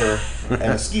Buck Hunter,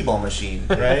 and a skee-ball machine,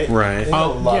 right? Right. They had a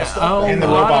lot yeah, of stuff. and the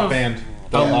a lot robot of- band.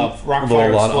 a- Rock Although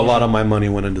Fire a lot Explosion. of my money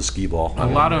went into skee-ball. A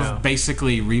lot of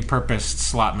basically repurposed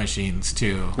slot machines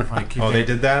too. Like Oh, they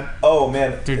did that? Oh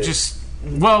man, They're just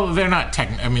they're not they're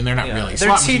not Yeah. really. They're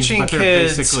slot machines, teaching but they're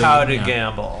kids basically- how to yeah.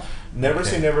 gamble. Never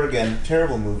Say Never Again.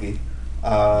 Terrible movie.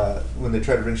 When they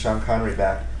tried to bring Sean Connery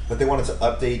back, but they wanted to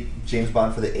update James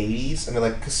Bond for the 80s, and they're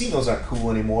like, casinos aren't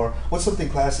cool anymore. What's something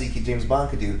classic James Bond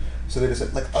could do? So they just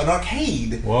said, like, an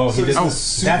arcade. Whoa, so he it's did- this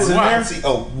super that's in there? fancy.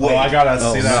 Oh, wait. Oh, I gotta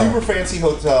see that. Super fancy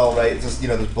hotel, right? It's just,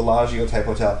 this Bellagio type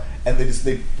hotel, and they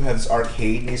have this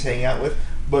arcade and he's hanging out with.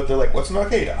 But they're like, "What's an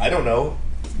arcade?" I don't know.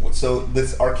 So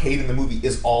this arcade in the movie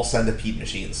is all centipede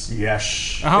machines.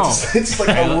 Yes. Oh, It's like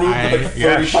a room with like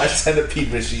 35 yes.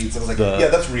 centipede machines. I was like, The- yeah,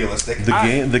 that's realistic.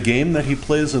 The game that he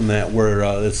plays in that, where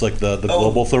it's like the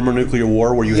global thermonuclear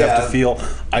war, where you have Yeah. to feel.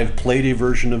 I've played a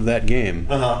version of that game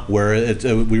where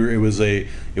it was a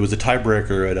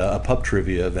tiebreaker at a pub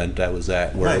trivia event I was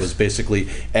at, where Nice. it was basically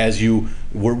as you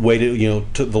were waited,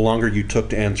 the longer you took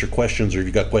to answer questions, or if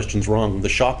you got questions wrong, the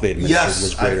shock they administered was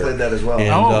Yes, I greater. played that as well.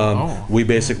 And we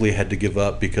basically had to give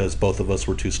up because both of us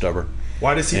were too stubborn.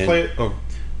 Why does he And- play?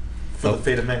 For the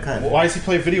fate of mankind. Why does he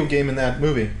play a video game in that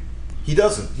movie? He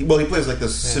doesn't. He plays like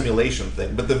this simulation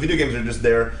thing, but the video games are just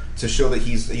there to show that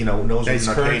he's knows what he's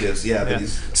an arcade current. is. Yeah, that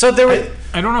he's. So there were.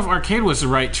 I don't know if arcade was the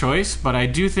right choice, but I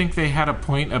do think they had a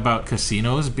point about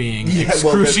casinos being Yeah, well, that's-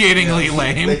 excruciatingly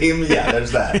lame. Yeah,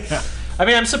 there's that. I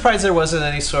mean, I'm surprised there wasn't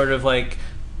any sort of like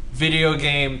video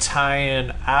game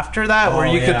tie-in after that, where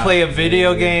Oh, you could yeah. play a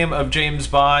video game of James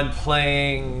Bond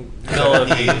playing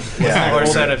Millipede Yeah. or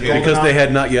Centipede. Because they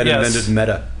had not yet Yes. invented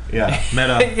meta. Yeah.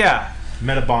 Meta. Yeah.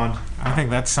 Meta Bond. I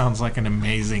think that sounds like an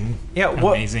amazing, Yeah,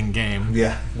 what- amazing game.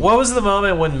 Yeah. What was the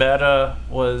moment when Meta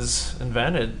was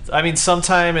invented? I mean,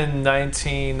 sometime in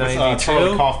Charlie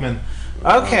 1992. Kaufman.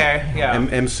 Okay, yeah.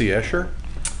 MC Escher?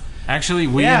 Actually,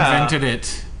 we Yeah. invented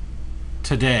it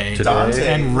today, Dante.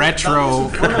 and retro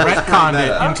Dante's pretty retconned it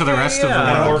meta. into the Okay, rest of yeah. the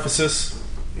world. Metamorphosis.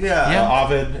 Yeah. Yeah.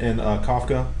 Ovid and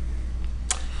Kafka.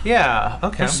 Yeah.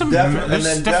 Okay. There's some, Defi- and there's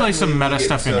then definitely some definitely meta you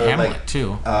stuff in get to, Hamlet like,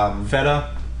 too. Feta.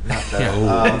 Not that.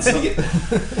 Yeah. You get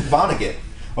Vonnegut.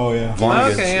 Oh yeah.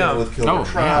 Vonnegut. Okay, yeah. With Killer Oh,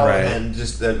 Trout yeah, right. and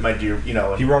just my dear,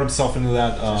 He wrote himself into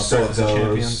that so Breakfast of those.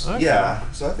 Champions. Okay. Yeah.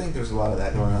 So I think there's a lot of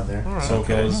that going on there. So it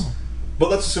goes. But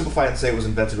let's just simplify it and say it was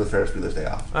invented with Ferris Bueller's Day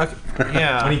Off. Okay.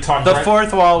 Yeah. When he talked the right-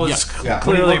 fourth wall was Yeah. When he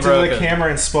clearly looked into broken. the camera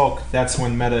and spoke, that's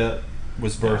when Meta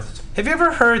was birthed. Have you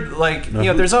ever heard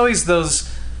there's always those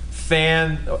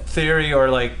fan theory or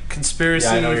like conspiracy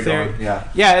Yeah, I know where you're theory. going. Yeah.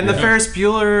 Yeah, and the Ferris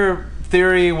Bueller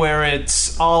theory where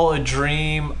it's all a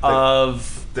dream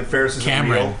of The Ferris is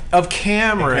Cameron. real. of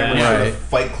Cameron. Cameron Yeah. sort of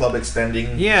Fight Club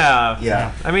extending. Yeah.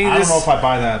 Yeah. I mean, I don't this, know if I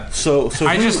buy that. So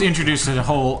I who- just introduced a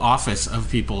whole office of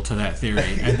people to that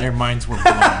theory, and their minds were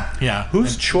blown. Yeah.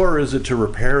 whose chore is it to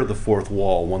repair the fourth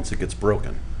wall once it gets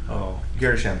broken? Oh.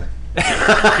 Gary Shandling.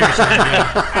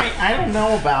 I don't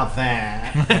know about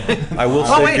that. I will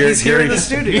oh say wait, Gary, he's here Gary, in the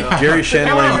studio. Gary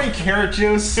Shandling. carrot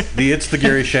juice. The It's the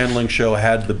Gary Shandling Show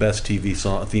had the best TV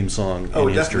theme song Oh,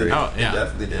 in it definitely history. did. Oh, yeah. It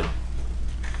definitely did.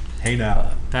 Hey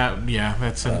now.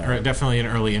 That's definitely an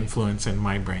early influence in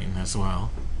my brain as well.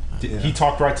 He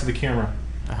talked right to the camera.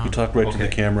 He talked right to the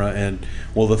Okay. camera, and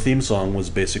the theme song was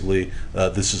basically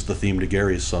this is the theme to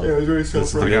Gary's song. Yeah, it was very This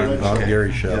is the self-referential.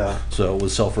 Gary show, Yeah. so it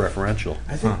was self-referential.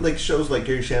 I think like shows like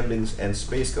Gary Shandling's and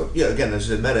Space Ghost. Yeah, again, there's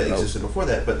a meta existed before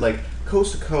that, but like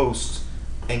Coast to Coast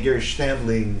and Gary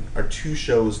Shandling are two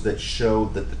shows that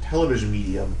showed that the television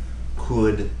medium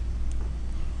could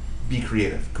be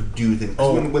creative, could do things.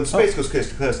 'Cause when Space Ghost Coast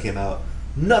to Coast came out,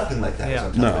 nothing like that was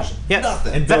on No. television. Yeah.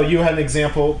 Nothing. And Bill, you had an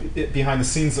example behind the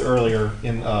scenes earlier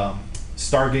in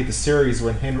Stargate the series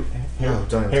when Henry don't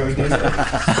even Henry talk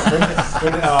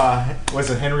Dean, was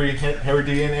it Henry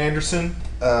Dean Anderson?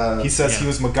 He says he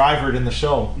was MacGyvered in the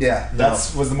show. Yeah, no.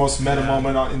 That was the most meta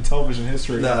moment in television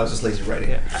history. No, it was just lazy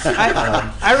writing.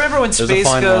 I remember when a Space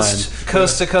fine Ghost line.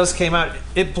 Coast to Coast came out,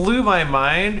 it blew my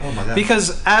mind. Oh my God.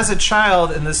 Because as a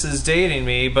child, and this is dating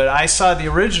me, but I saw the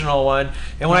original one,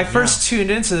 and when I first tuned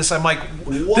into this, I'm like,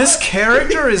 this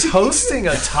character is hosting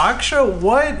a talk show?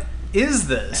 What is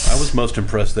this? I was most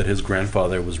impressed that his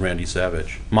grandfather was Randy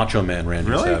Savage, Macho Man Randy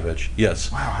Really? Savage. Yes,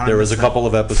 how there did was a that- couple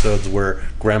of episodes where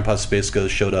Grandpa Space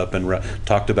Ghost showed up and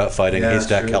talked about fighting Yeah,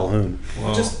 Haystack true. Calhoun.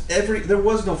 Just there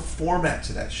was no format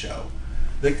to that show.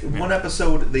 Like one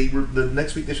episode, the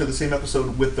next week they showed the same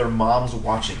episode with their moms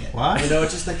watching it. What? You know,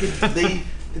 it's just like they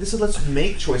said, let's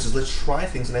make choices, let's try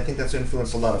things, and I think that's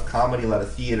influenced a lot of comedy, a lot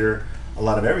of theater, a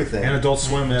lot of everything. And Adult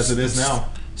Swim as it is now.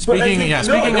 But I Speaking, think- no, I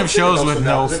speaking don't of think shows Adult with Swim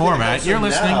now, no because I think format, Adult you're Swim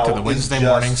listening now to the is Wednesday just-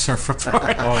 Morning Surf Report.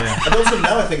 Oh yeah. Adult Swim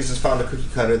now I think has just found a cookie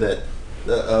cutter that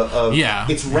Yeah.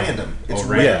 it's random. It's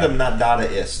random. random, not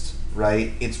Dadaist,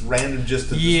 right? It's random just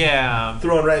to Yeah.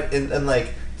 throw in right and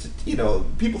like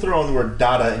people throw on the word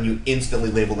Dada and you instantly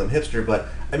label them hipster, but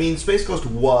I mean Space Ghost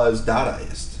was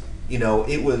Dadaist.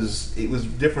 It was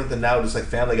different than now just like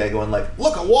Family Guy going like,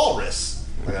 look, a walrus.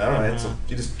 Like, all right, so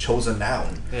you just chose a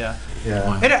noun. Yeah.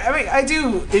 Yeah. And I mean, I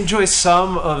do enjoy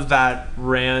some of that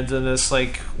randomness.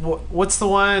 Like, what's the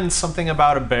one? Something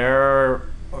about a bear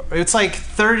It's like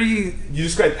 30. You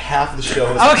described half the show.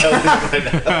 Okay.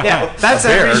 Yeah, that's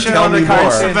every show Tell on the me more. Cartoon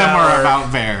Most of them are Network.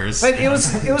 about bears. But it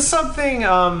was something.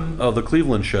 Oh, the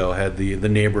Cleveland show had the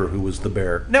neighbor who was the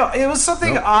bear. No, it was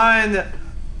something on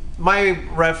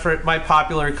my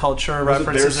popular culture Was it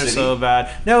references Bear are City? so bad.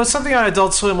 No, it was something on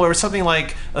Adult Swim where it was something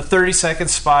like a 30-second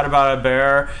spot about a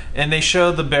bear, and they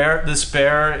showed this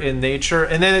bear in nature,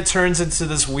 and then it turns into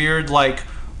this weird like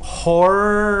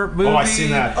horror movie. Oh, I seen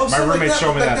that. Oh, My so like roommate that-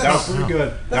 showed me like that. that. That was pretty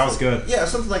good. That was good. Yeah,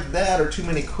 something like that, or Too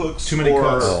Many Cooks. Too Many or,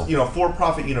 Cooks.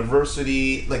 For-profit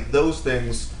university, like those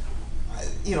things.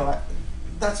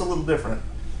 That's a little different.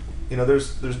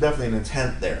 There's definitely an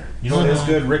intent there. You know what is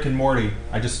good? Rick and Morty.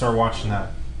 I just started watching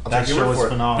that. I'll That take your show word is for it.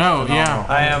 phenomenal. Oh, yeah.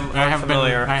 I have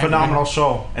familiar. Phenomenal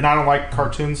show. And I don't like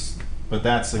cartoons, but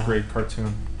that's a great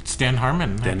cartoon. Stan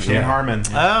Harmon. actually. Dan Harmon.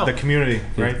 Oh. The Community,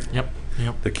 right? Yep.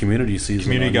 The Community season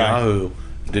Community on guy. Yahoo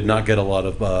did not get a lot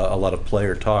of play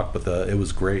or talk, but it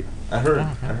was great. I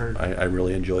heard. I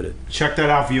really enjoyed it. Check that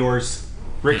out, viewers.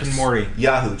 Rick and Morty.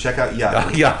 Yahoo. Check out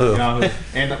Yahoo. Yahoo. Yahoo.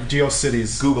 And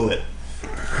GeoCities. Google it.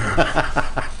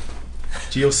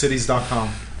 GeoCities.com.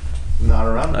 Not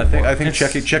around. I think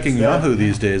It's- checking Yahoo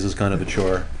these days is kind of a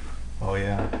chore. Oh,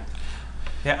 yeah.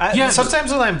 Yeah,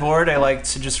 sometimes when I'm bored, I like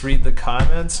to just read the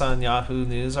comments on Yahoo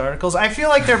News articles. I feel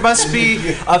like there must be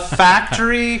a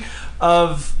factory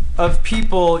of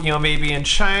people, maybe in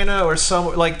China or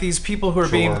somewhere, like these people who are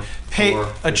being paid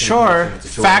a chore,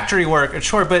 factory work, a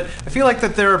chore. But I feel like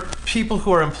that there are people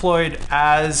who are employed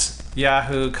as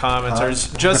Yahoo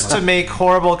commenters just to make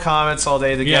horrible comments all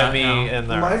day to get me in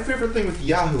there. My favorite thing with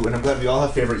Yahoo, and I'm glad we all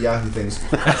have favorite Yahoo things,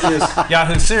 is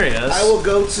Yahoo Serious. I will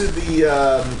go to the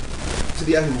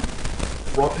Yahoo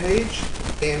front page,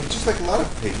 and just like a lot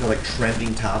of pages, like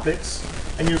trending topics,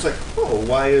 and you're just like, oh,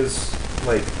 why is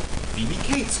like Phoebe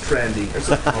Cates trending? Or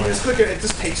something. You just click it, it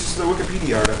just takes you to the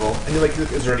Wikipedia article, and you're like,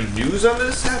 is there any news on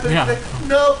this happening Yeah. today?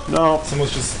 No. No.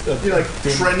 Someone's just You're like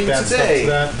doing trending bad stuff today, to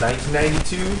that.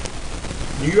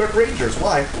 1992, New York Rangers.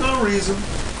 Why? No reason.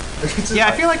 Yeah,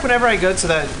 I feel like whenever I go to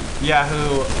that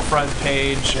Yahoo front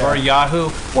page or Yahoo,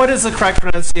 what is the correct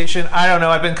pronunciation? I don't know.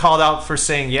 I've been called out for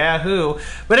saying Yahoo.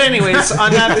 But anyways,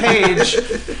 on that page,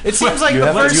 it seems like You the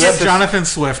have- first... you have to- Jonathan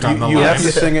Swift on the You line. have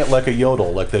to sing it like a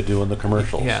yodel, like they do in the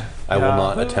commercials. Yeah. I will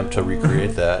not Yahoo. attempt to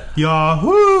recreate that.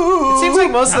 Yahoo! It seems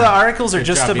like most of the articles are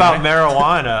just job, about Eli.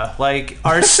 marijuana. Like,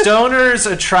 are stoners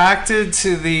attracted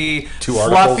to the To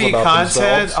articles fluffy about content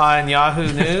themselves? on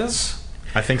Yahoo News?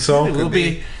 I think so. It will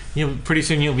be. Pretty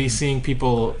soon you'll be seeing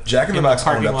people Jack in the Box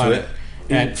owned parking up lot to it.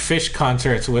 at fish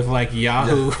concerts with like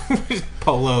Yahoo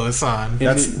polos on.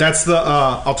 That's the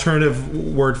alternative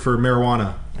word for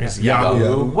marijuana. Is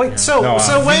Yahoo. Wait, so No,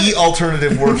 when... The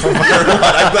alternative word for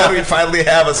marijuana. I'm glad we finally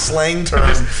have a slang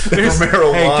term for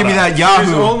marijuana. Hey, give me that There's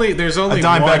Yahoo. there's only A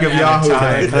dime one bag of at a Yahoo.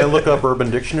 time. Can I look up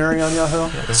Urban Dictionary on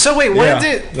Yahoo? So wait,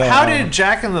 Yeah. how did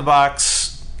Jack in the Box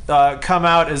come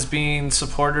out as being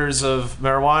supporters of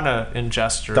marijuana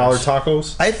ingestors? Dollar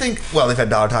tacos. I think, well, they've had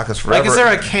dollar tacos forever. Like, is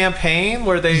there a campaign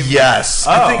where they? Yes.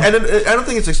 Oh. I don't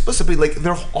think it's explicitly like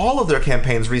all of their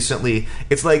campaigns recently.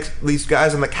 It's like these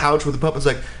guys on the couch with the puppets,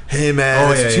 like, "Hey man,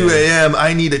 Oh, it's yeah, 2 yeah. a.m.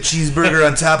 I need a cheeseburger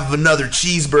on top of another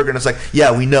cheeseburger," and it's like,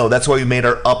 "Yeah, we know. That's why we made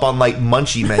our Up on Light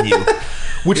Munchie menu."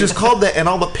 Which is called that, and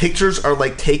all the pictures are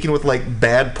like taken with like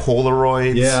bad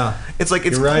Polaroids. Yeah. It's like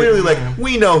it's You're right. clearly like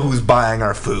we know who's buying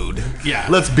our food. Yeah.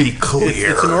 Let's be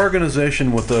clear. It's an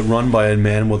organization run by a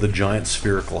man with a giant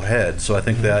spherical head. So I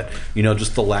think that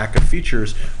just the lack of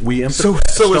features, we empathize.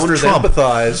 So is Stoners Trump.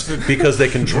 empathize because they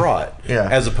can draw it, Yeah.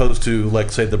 as opposed to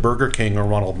like say the Burger King or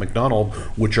Ronald McDonald,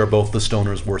 which are both the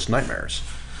stoners' worst nightmares.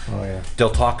 Oh yeah. Del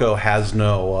Taco has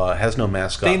no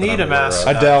mascot. They that need I'm a aware of.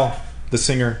 mascot. Adele, the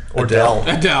singer. Adele.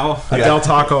 Adele. Adele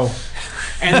Taco.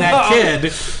 And that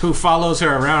kid who follows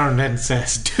her around and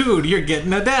says, "Dude, you're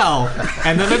getting Adele,"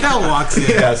 and then Adele walks in.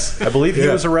 Yes, I believe he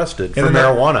Yeah. was arrested for And then-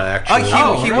 marijuana. Oh,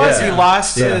 Actually, he was. Yeah. He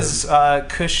lost Yeah. his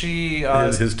cushy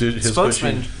His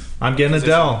spokesman. I'm getting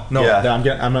Adele. No, Yeah.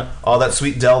 I'm not. All that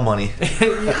sweet Dell money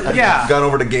Yeah. gone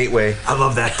over to Gateway. I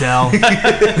love that Dell.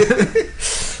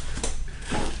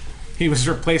 He was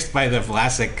replaced by the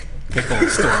Vlasic pickle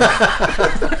store.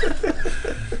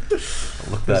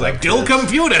 Look It that was like up, Dill kids.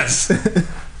 Computers.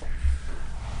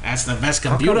 That's the best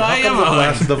computer I ever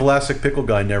owned. The Vlasic pickle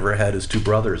guy never had his two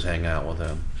brothers hang out with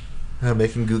him.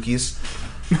 Making gookies.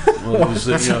 Well, it was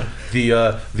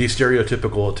the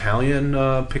stereotypical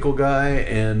Italian pickle guy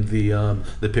and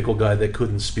the pickle guy that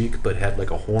couldn't speak but had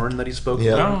like a horn that he spoke.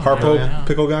 Yeah. with. Harpo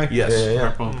pickle guy. Yes. Yeah.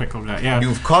 Purple pickle guy. Yeah.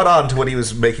 You've caught on to what he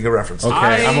was making a reference to. Okay,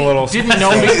 I I'm a little- didn't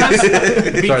know because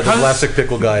Sorry, the classic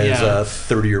pickle guy is Yeah. a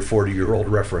 30 or 40-year-old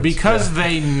reference. because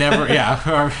they never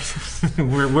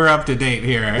we're up to date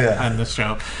here Yeah. on the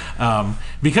show,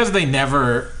 because they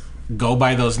never go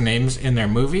by those names in their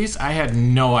movies. I had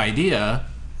no idea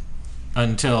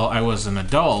until I was an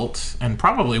adult, and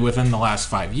probably within the last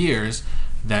 5 years,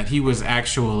 that he was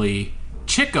actually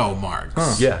Chico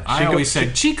Marx. Yeah, I Chico- always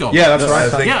said Chico. Yeah, that's Marx. I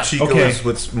right. think Yeah. Chico Okay. is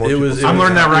what's more. It was. people I'm say.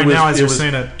 learning that right now as you're was-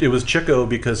 saying it. It was Chico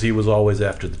because he was always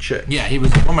after the chick. Yeah, he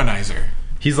was a womanizer.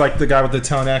 He's like the guy with the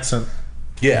Italian accent.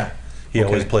 Yeah. He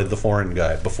always Okay. played the foreign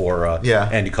guy before Yeah.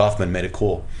 Andy Kaufman made it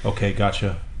cool. Okay,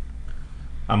 gotcha.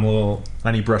 I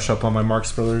need to brush up on my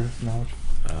Marx Brothers knowledge.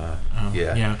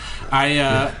 Yeah.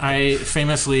 I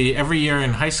famously, every year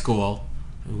in high school,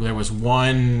 there was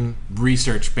one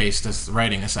research-based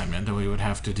writing assignment that we would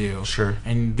have to do. Sure.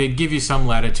 And they'd give you some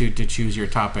latitude to choose your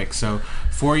topic. So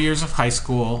 4 years of high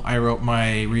school, I wrote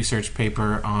my research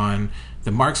paper on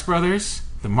the Marx Brothers,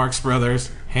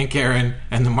 Hank Aaron,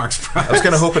 and the Marx Brothers. I was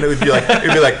kind of hoping it would be like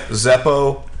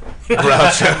Zeppo,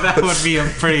 Groucho. That would be a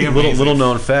pretty amazing. Little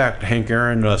known fact: Hank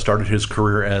Aaron started his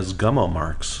career as Gummo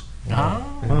Marx.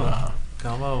 Oh.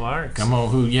 Gummo Marx.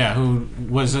 Gummo, who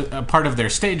was a part of their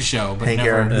stage show, but Hank never,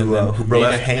 Aaron, who broke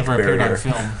made the it- Hank never appeared barrier. on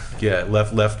film. Yeah,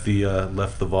 left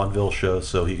the vaudeville show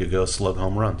so he could go slug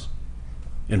home runs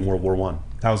in World War One.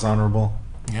 That was honorable.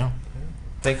 Yeah.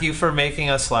 Thank you for making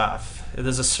us laugh. It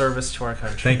is a service to our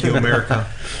country. Thank you, America.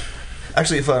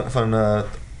 Actually, a fun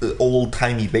old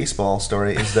timey baseball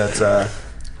story is that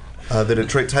the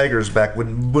Detroit Tigers back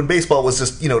when baseball was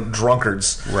just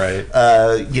drunkards, Right.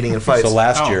 getting in fights. So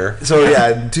last Oh. year, So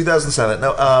yeah, in 2007.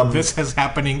 No, This is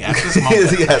happening at this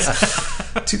moment.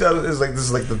 yes, 2000 is like this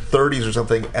is like the 30s or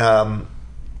something.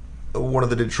 One of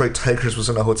the Detroit Tigers was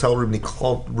in a hotel room and he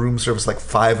called room service like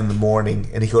 5 a.m.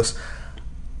 and he goes,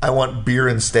 "I want beer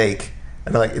and steak."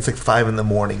 And they're like, it's like 5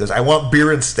 a.m. He goes, "I want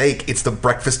beer and steak. It's the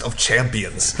breakfast of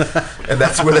champions." And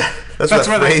that's where where that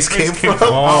phrase came from.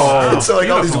 Oh, And so like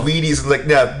all these beautiful. Wheaties and like,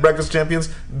 yeah, breakfast champions,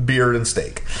 beer and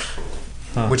steak,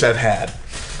 which I've had.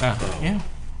 Yeah.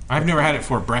 I've never had it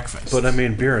for breakfast. but I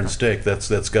mean, beer and steak. That's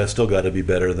still got to be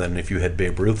better than if you had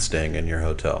Babe Ruth staying in your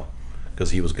hotel,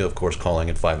 because he was of course calling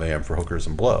at 5 a.m. for hookers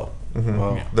and blow.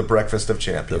 Wow. The breakfast of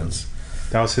champions.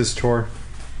 That was his tour.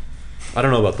 I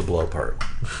don't know about the blow part.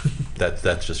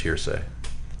 That's just hearsay.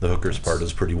 The hookers part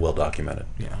is pretty well documented.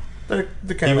 yeah. They're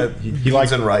kind of he beans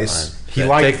liked- and rice. He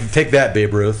liked take that,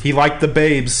 Babe Ruth. he liked the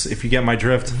babes, if you get my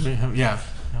drift. Yeah.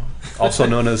 Also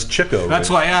known as Chico. That's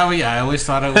why I always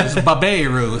thought it was Babe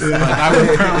Ruth, but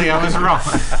I was wrong.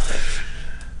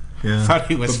 Yeah. Thought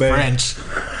he was Babe. French.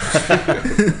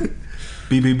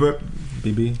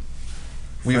 BB.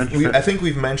 I think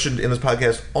we've mentioned in this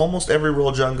podcast almost every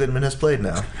role John Goodman has played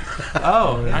now.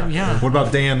 Oh, yeah. Yeah. What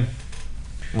about Dan?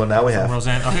 Well, now we have.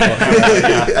 Roseanne. Okay.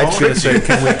 I was going to say,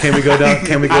 can we go down?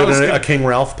 Can we I go was down gonna- a King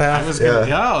Ralph path? I was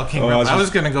gonna I was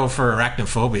gonna go for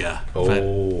arachnophobia. But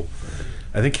Oh,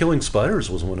 I think killing spiders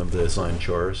was one of the assigned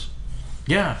chores.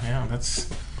 yeah, that's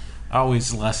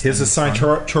always less. His than assigned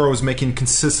fun. chore was making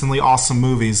consistently awesome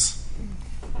movies.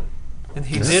 And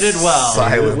he did it well.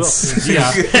 Silence.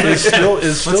 Yeah. Is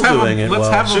still doing it let's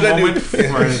well. have Should a I do-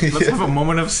 moment. Let's have a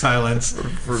moment of silence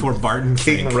for Barton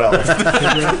King Fink.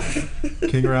 Ralph.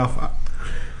 King Ralph.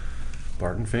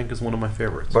 Barton Fink is one of my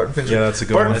favorites. Barton Fink. Yeah, that's a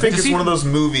good Barton one. Fink Does is he- one of those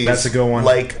movies. That's a good one.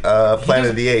 Like Planet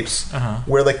of the Apes, Uh-huh.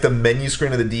 where like the menu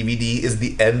screen of the DVD is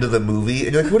the end of the movie,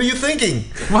 and you're like, "What are you thinking?"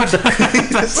 What?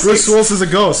 Bruce Willis is a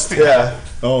ghost. Yeah.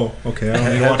 Oh, okay. I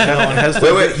don't need to watch that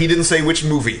one. Wait. He didn't say which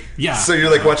movie. Yeah. So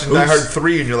you're like watching Die Hard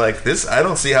 3, and you're like, "This. I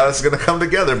don't see how this is going to come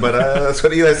together." But that's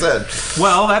what you guys said.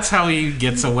 Well, that's how he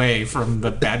gets away from the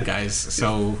bad guys.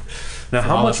 So Now,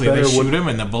 how much flawlessly, better they shoot would him,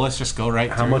 and the bullets just go right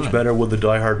how through. much him. better would the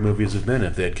Die Hard movies have been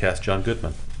if they had cast John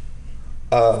Goodman?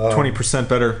 20%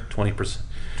 better. 20%.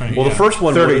 Yeah. Well, the first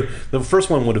one 30.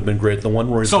 would have been great. The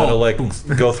one where he's So- got to like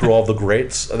go through all the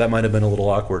greats, that might have been a little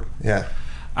awkward. Yeah.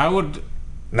 I would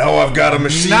Now I've got a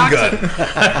machine not gun.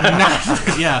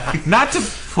 not to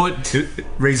put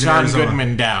Raising John Arizona.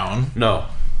 Goodman down, No,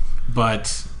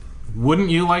 but wouldn't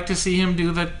you like to see him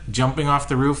do the jumping off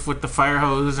the roof with the fire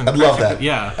hose? And I'd love that.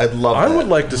 Yeah. I'd love I that. would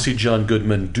like to see John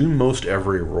Goodman do most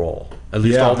every role, at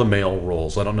least Yeah. all the male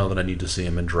roles. I don't know that I need to see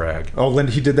him in drag. Oh,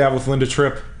 he did that with Linda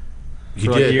Tripp. He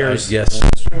For, like, did. years. Yes.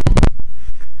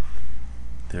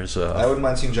 There's I a. wouldn't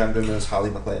mind seeing John Goodman as Holly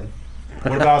McClane.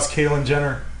 What about Caitlyn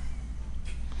Jenner?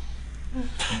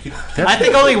 I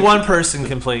think only one person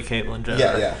can play Caitlyn Jenner.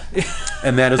 Yeah.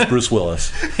 And that is Bruce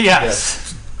Willis.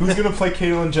 Yes. Who's gonna play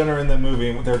Caitlyn Jenner in that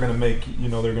movie? They're gonna make. Do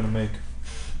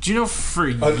you know for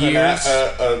years,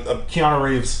 Keanu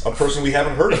Reeves. A person we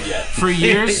haven't heard of yet. for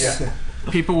years,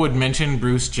 people would mention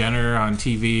Bruce Jenner on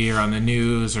TV or on the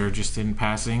news or just in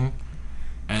passing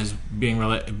as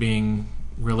being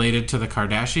related to the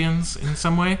Kardashians in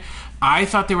some way. I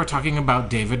thought they were talking about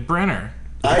David Brenner,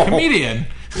 the comedian.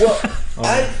 Well,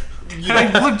 I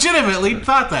legitimately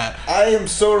thought that. I am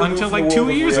so removed Until, from like, the 2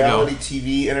 world years of ago. reality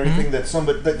TV and everything that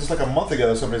just like a month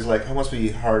ago, somebody's like, "It must be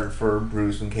hard for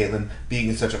Bruce and Caitlyn being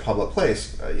in such a public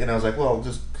place." I was like, "Well,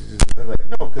 just," they're like,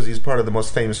 "No, because he's part of the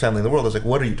most famous family in the world." I was like,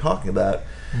 "What are you talking about?"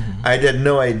 I had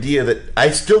no idea that. I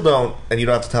still don't, and you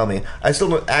don't have to tell me. I still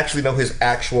don't actually know his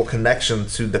actual connection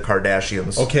to the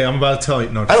Kardashians. Okay, I'm about to tell you.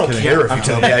 No, I don't care if you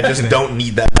tell me. I just don't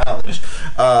need that knowledge.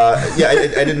 I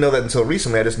didn't know that until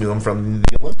recently. I just knew him from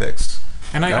the Olympics.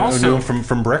 And I I also knew him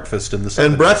from Breakfast in the 70s.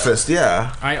 And Breakfast,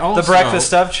 yeah. I also The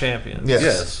Breakfast of Champions.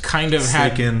 Yes. kind of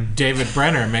had Sneaking David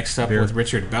Brenner mixed up beer. with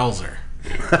Richard Belzer.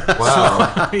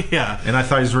 Wow. Yeah. And I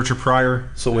thought he was Richard Pryor.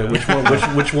 So wait,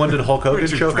 which one did Hulk Hogan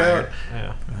Richard choke Pryor. out?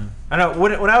 Yeah. I know.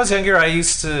 When I was younger, I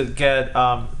used to get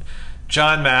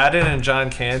John Madden and John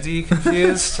Candy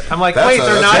confused. I'm like, wait,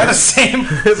 they're not the same.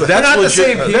 They're not the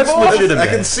same people. That's legitimate. I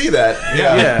can see that.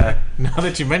 Yeah. Now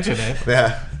that you mention it.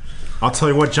 Yeah. I'll tell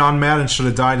you what, John Madden should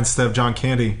have died instead of John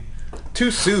Candy. Too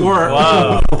soon.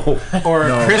 Wow. Or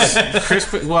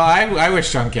Chris. Well, I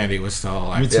wish John Candy was still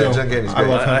alive. Me too. Yeah, John Candy's I great.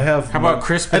 love him. I have. How about I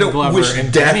Crispin don't Glover wish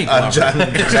and Danny death on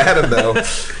Glover? John Madden, though.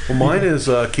 Well, mine is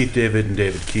Keith David and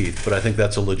David Keith, but I think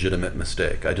that's a legitimate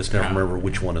mistake. I just never remember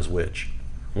which one is which.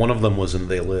 One of them was in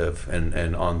They Live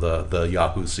and on the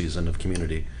Yahoo season of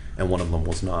Community, and one of them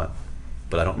was not.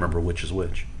 But I don't remember which is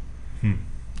which.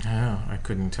 Oh, I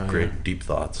couldn't tell you. Great deep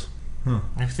thoughts.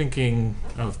 I'm thinking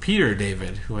of Peter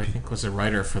David, who I think was a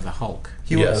writer for the Hulk.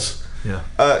 He Yes. Yeah.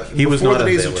 He was before not the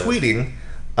in days They of Live. tweeting.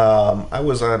 I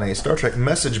was on a Star Trek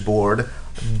message board,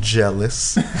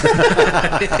 jealous,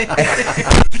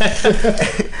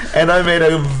 and I made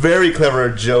a very clever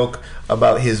joke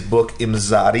about his book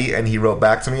Imzadi, and he wrote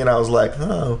back to me, and I was like,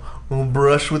 "Oh, we'll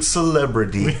brush with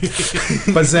celebrity."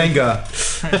 Bazenga.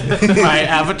 My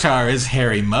avatar is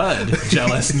Harry Mudd.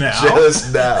 Jealous now.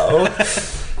 Jealous now.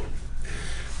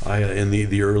 In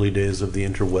the early days of the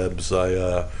interwebs,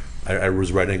 I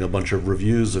was writing a bunch of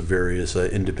reviews of various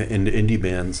indie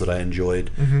bands that I enjoyed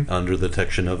under the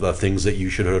detection of things that you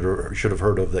should have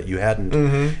heard of that you hadn't.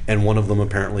 And one of them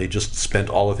apparently just spent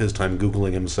all of his time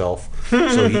Googling himself,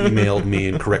 so he emailed me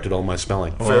and corrected all my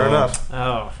spelling. Fair enough.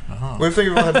 Oh.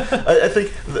 I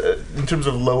think in terms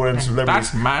of lower end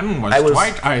celebrities, That man was I was-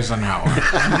 Dwight Eisenhower.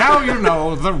 And now you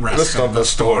know the rest of the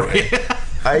story.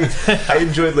 I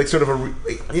enjoyed like sort of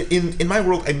in my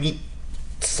world. I meet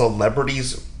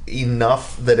celebrities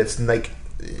enough that it's like,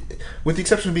 with the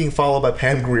exception of being followed by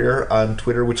Pam Grier on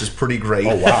Twitter, which is pretty great.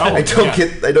 Oh, wow. I don't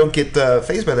get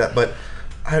fazed by that, but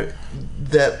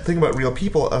that thing about real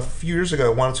people. A few years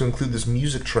ago, I wanted to include this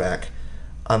music track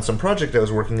on some project I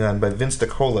was working on by Vince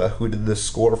DiCola, who did the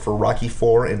score for Rocky IV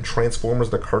and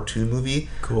Transformers, the cartoon movie.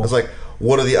 Cool. I was like,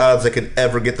 what are the odds I could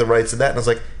ever get the rights to that? And I was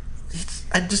like,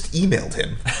 I just emailed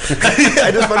him.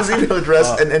 I just found his email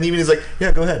address, and even he's like,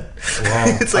 "Yeah, go ahead." Wow.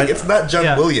 It's like it's not John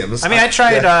Yeah. Williams. I mean, I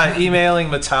tried emailing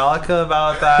Metallica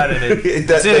about that, and it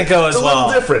That- didn't go as it's a well.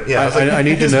 little different. Yeah, it's I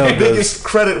need to his know, biggest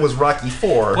credit was Rocky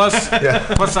IV.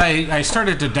 Plus, I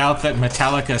started to doubt that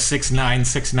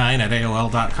Metallica6969 at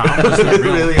AOL.com was the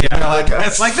real. really,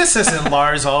 It's like, this isn't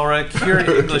Lars Ulrich. Your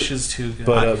English is too good.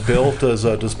 But Bill,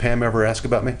 does Pam ever ask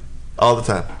about me? all the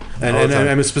time. And All the time.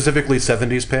 I'm specifically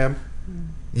 70s Pam.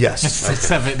 Yes.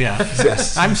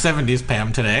 Yes. I'm 70s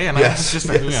Pam today, and Yes, I'm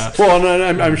just yes. yeah. Well,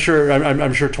 no, I'm sure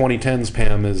 2010's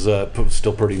Pam is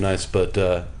still pretty nice, but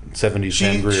 70s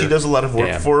Pam Grier. She does a lot of work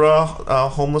Damn. for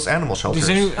homeless animal shelters. Does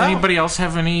anybody else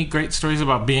have any great stories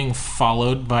about being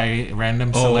followed by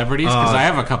random celebrities? Because I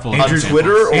have a couple. On of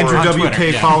Twitter examples. or- Andrew On WK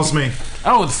Twitter, yeah. follows me,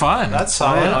 Oh, it's fun. That's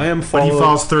solid. I am but he followed.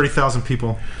 follows 30,000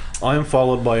 people. I am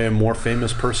followed by a more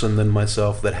famous person than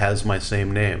myself that has my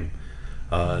same name.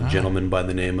 A gentleman by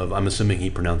the name of, I'm assuming he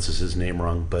pronounces his name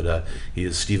wrong, but he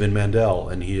is Stephen Mandel,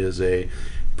 and he is a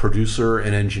producer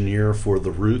and engineer for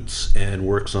The Roots and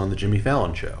works on the Jimmy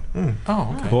Fallon Show.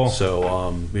 Oh, okay. Cool.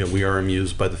 So we are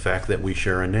amused by the fact that we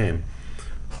share a name.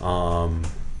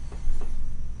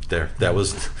 That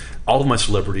was All of my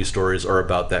celebrity stories are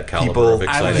about that caliber People- of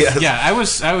excitement.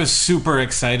 I was super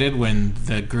excited when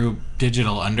the group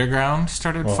Digital Underground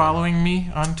started following me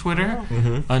on Twitter.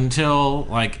 Until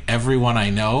like everyone I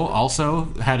know also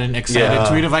had an excited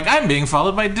tweet of like, I'm being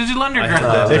followed by Digital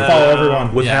Underground. They follow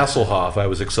everyone. With Yeah. Hasselhoff, I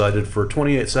was excited for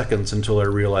 28 seconds until I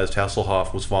realized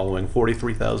Hasselhoff was following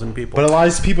 43,000 people. But a lot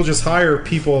of people just hire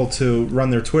people to run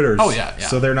their Twitters. Oh, yeah.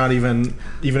 So they're not even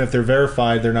if they're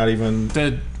verified, they're not even.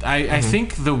 I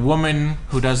think the woman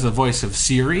who does the voice of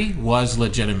Siri was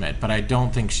legitimate, but I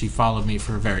don't think she followed me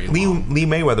for very long. Lee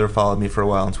Mayweather followed me for a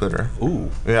while on Twitter. Ooh,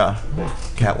 Yeah,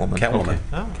 Catwoman. Catwoman.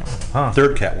 Huh.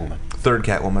 Third Catwoman. Third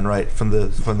Catwoman, right from the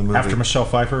movie. After Michelle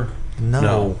Pfeiffer.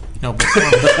 No. No, but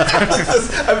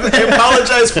I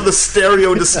apologize for the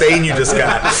stereo disdain you just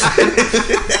got.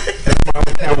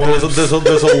 Well,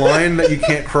 there's a line that you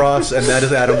can't cross, and that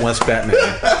is Adam West Batman.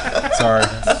 Sorry.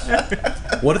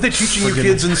 What are they teaching you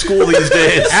kids in school these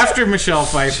days? after Michelle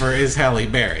Pfeiffer is Halle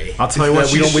Berry. I'll tell you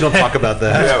what. we don't talk about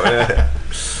that.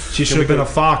 She should have been a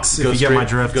fox. If you get my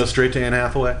drift. Go straight to Anne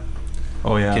Hathaway.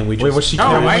 Oh yeah. Can we Wait, just- was she? Oh,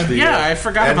 Catwoman? I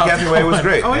forgot Anne about Hathaway that was one.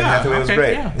 great. Oh, Anne yeah. Hathaway was okay,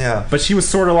 great. yeah. Yeah. But she was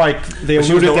sort of like they But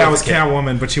she was alluded that no was kid.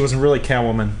 Catwoman, but she wasn't really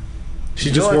Catwoman.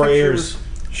 She just No, I wore think ears.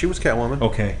 She was Catwoman.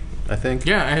 Okay. I think.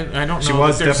 Yeah, I don't know. She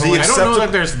was that there's, definitely- I don't know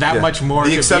that there's that much more.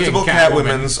 The to acceptable being Catwoman.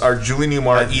 Catwomans are Julie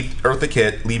Newmar, Eartha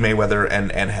Kitt, Lee Mayweather,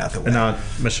 and Anne Hathaway. And not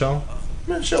Michelle.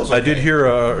 Michelle's I did okay. hear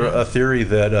a theory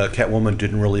that Catwoman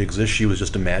didn't really exist. She was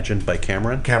just imagined by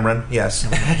Cameron. Cameron, yes.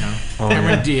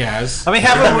 Cameron Diaz. I mean,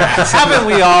 haven't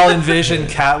we all envisioned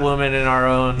Catwoman in our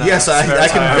own? Yes, spare I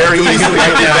can time? very easily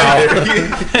do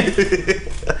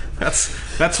that.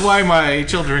 That's why my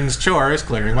children's chore is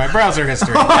clearing my browser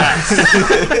history.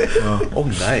 Oh,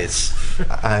 nice.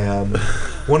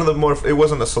 One of the more, it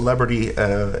wasn't a celebrity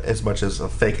as much as a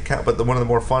fake account, but one of the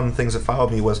more fun things that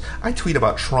followed me was I tweet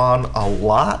about Tron a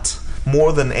lot,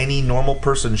 more than any normal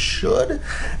person should,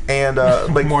 and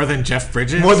like More than Jeff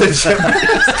Bridges. more than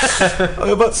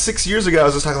about 6 years ago, I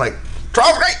was just talking like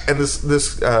Tron's great, and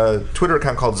this Twitter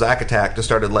account called Zack Attack just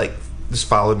started like just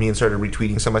followed me and started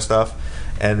retweeting some of my stuff,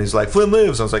 and he's like Flynn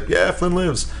lives. I was like, yeah, Flynn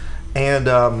lives,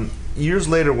 and years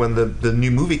later when the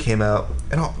new movie came out,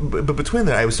 but between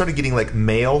that I started getting like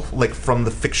mail like from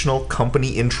the fictional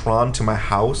company in Tron to my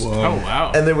house. Oh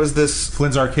wow. And there was this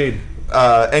Flynn's Arcade.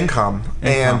 Encom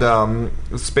and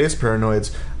Space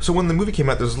Paranoids. So when the movie came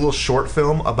out, there's a little short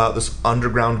film about this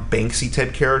underground Banksy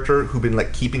type character who'd been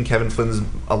like keeping Kevin Flynn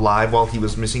alive while he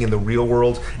was missing in the real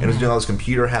world and was doing all this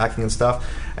computer hacking and stuff.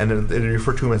 And then they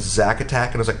referred to him as Zack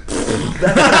Attack, and I was like,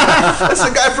 that's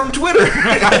the guy from Twitter.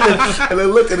 And I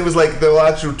looked, and it was like the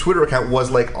actual Twitter account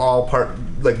was like all part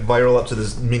like viral up to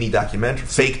this mini documentary,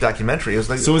 fake documentary. It was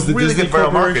like So is the really Disney good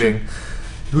viral Corporation? marketing.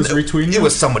 Who's retweeting? It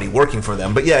was somebody working for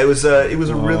them, but yeah, it was a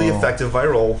really effective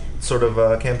viral sort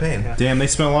of campaign. Damn, they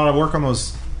spent a lot of work on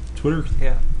those Twitter.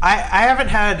 Yeah, I haven't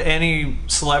had any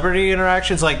celebrity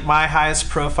interactions. Like my highest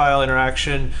profile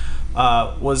interaction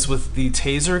was with the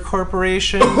Taser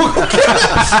Corporation,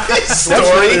 That's not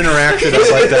an interaction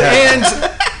I'd like to have.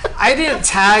 and I didn't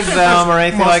tag them or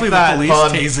anything Mostly like that. the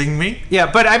police tasing me. Yeah,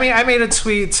 but I mean, I made a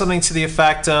tweet something to the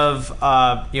effect of,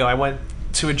 I went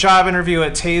to a job interview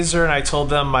at Taser, and I told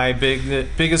them my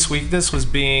biggest weakness was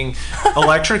being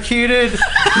electrocuted,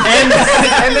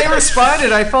 and they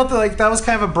responded. I felt like that was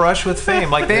kind of a brush with fame.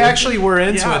 Like they actually were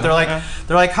into Yeah, it. They're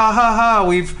like, ha ha ha,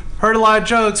 we've heard a lot of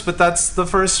jokes, but that's the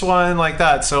first one like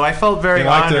that. So I felt very They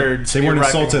liked honored. it. to They be weren't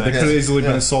insulted. They recognized. could have easily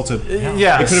been insulted.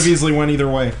 Yes. It could have easily went either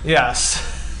way. Yes.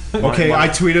 Okay, I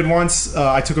tweeted once.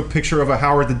 I took a picture of a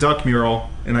Howard the Duck mural,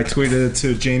 and I tweeted it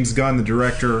to James Gunn, the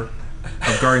director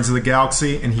of Guardians of the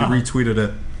Galaxy, and he retweeted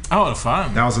it. Oh,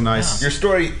 fun. That was a nice. Your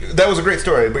story, that was a great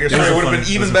story, but your story was would have funny.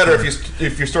 been even It was better funny.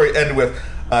 if your story ended with,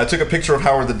 took a picture of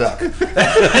Howard the Duck.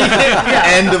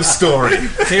 End of story.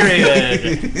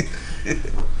 Period.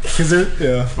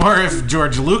 Yeah. Or if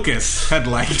George Lucas had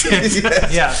liked it.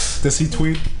 Yes. Does he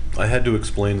tweet? I had to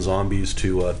explain zombies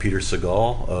to Peter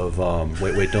Segal of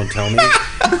Wait, Don't Tell Me.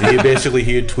 And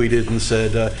he had tweeted and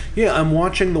said, yeah, I'm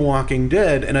watching The Walking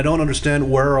Dead, and I don't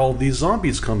understand where are all these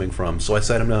zombies coming from. So I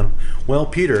sat him down. Well,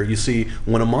 Peter, you see,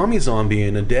 when a mommy zombie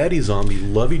and a daddy zombie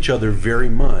love each other very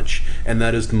much, and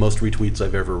that is the most retweets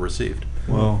I've ever received.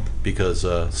 Well, Because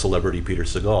celebrity Peter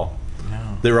Segal.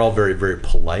 They were all very, very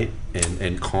polite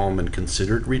and calm and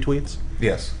considered retweets.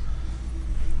 Yes.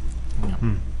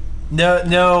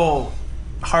 No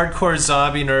hardcore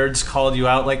zombie nerds called you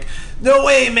out like, no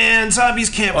way, man, zombies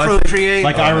can't procreate.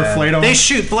 like Ira Flato. They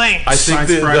shoot blanks. I think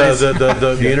Science Fridays.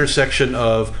 the intersection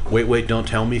of Wait, Don't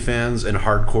Tell Me fans and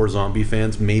hardcore zombie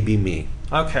fans may be me.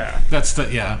 Okay. That's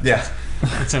the, yeah. Yeah.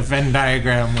 It's a Venn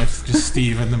diagram with just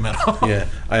Steve in the middle. Yeah,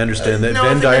 I understand that No,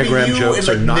 Venn I think maybe diagram you jokes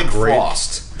are and not Nick great.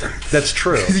 Frost. That's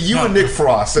true. You and Nick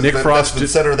Frost. Nick Frost That's the did-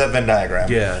 center of that Venn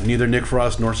diagram. Yeah, neither Nick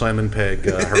Frost nor Simon Pegg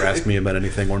harassed me about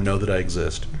anything or know that I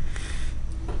exist.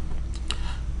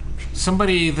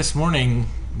 Somebody this morning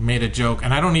made a joke,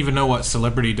 and I don't even know what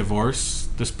celebrity divorce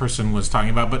this person was talking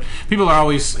about, but people are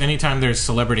always, anytime there's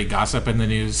celebrity gossip in the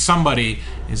news, somebody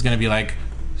is going to be like,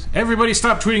 everybody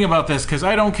stop tweeting about this because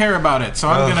I don't care about it, so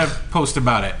I'm going to post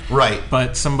about it. Right.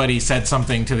 But somebody said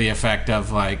something to the effect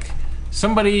of like,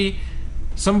 somebody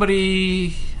famous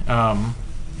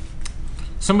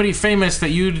that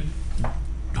you'd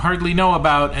hardly know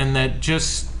about and that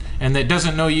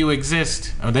doesn't know you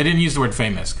exist. Oh, they didn't use the word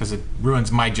famous because it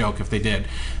ruins my joke if they did.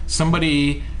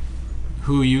 Somebody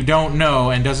who you don't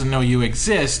know and doesn't know you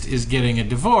exist is getting a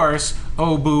divorce.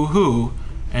 Oh, boo-hoo.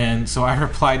 And so I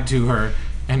replied to her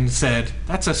and said,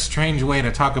 that's a strange way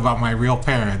to talk about my real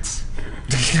parents.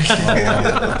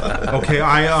 Okay,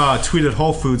 I tweeted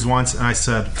Whole Foods once, and I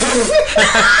said,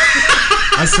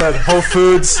 Whole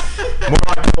Foods, more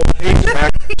like Whole Cage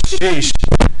back, sheesh.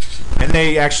 And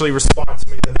they actually respond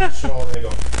to me the next show. They go,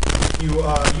 you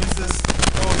use this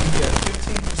code, you get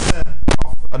 15%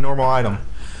 off a normal item.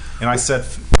 And I said,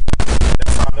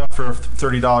 that's not enough for a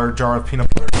 $30 jar of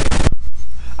peanut butter.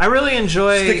 I really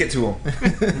enjoy. Stick it to him.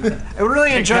 I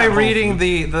really enjoy that Whole reading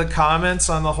the comments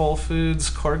on the Whole Foods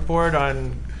corkboard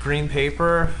on green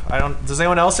paper. Does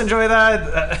anyone else enjoy that?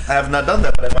 I have not done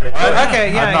that, but I might enjoy it.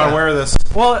 Okay, yeah. I'm not yeah. aware of this.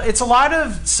 Well, it's a lot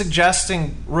of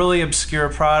suggesting really obscure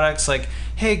products, like,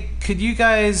 hey, could you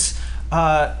guys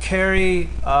carry,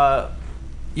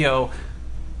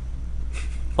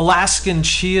 Alaskan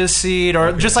chia seed,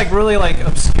 or just like really like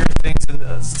obscure things.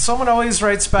 And someone always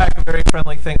writes back a very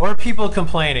friendly thing, or people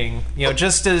complaining,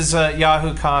 just as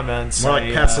Yahoo comments. More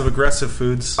like passive aggressive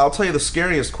foods. I'll tell you the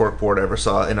scariest corkboard I ever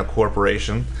saw in a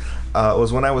corporation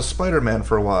was when I was Spider-Man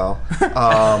for a while.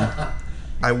 I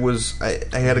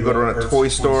had to go to toy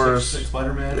stores.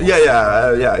 Spider-Man?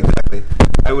 Yeah, exactly.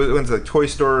 I went to like toy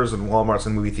stores and Walmarts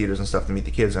and movie theaters and stuff to meet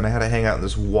the kids, and I had to hang out in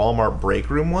this Walmart break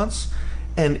room once.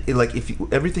 And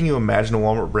everything you imagine a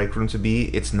Walmart break room to be,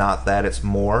 it's not that. It's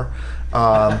more.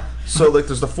 So like,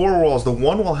 there's the four walls. The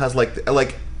one wall has like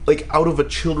out of a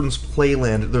children's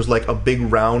playland. There's like a big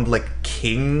round like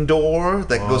king door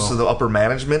that goes to the upper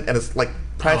management, and it's like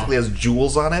practically has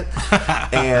jewels on it.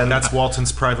 And That's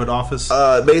Walton's private office.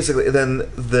 basically, then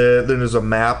there's a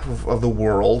map of the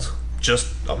world.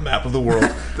 Just a map of the world.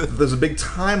 There's a big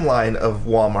timeline of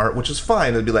Walmart, which is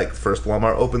fine. It'd be like first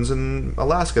Walmart opens in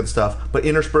Alaska and stuff, but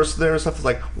interspersed there stuff is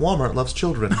like Walmart loves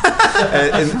children.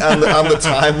 and on the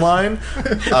timeline,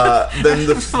 then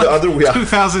the other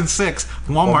 2006,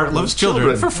 Walmart loves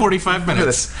children for 45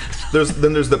 minutes.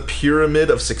 There's the pyramid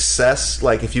of success.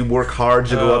 Like if you work hard,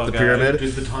 you go up the pyramid.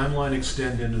 Did the timeline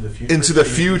extend into the future? Into the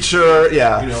future,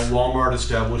 yeah. Walmart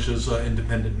establishes an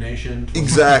independent nation.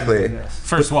 Exactly.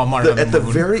 First Walmart on At the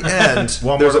moon. very end,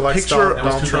 Walmart there's a likes picture. That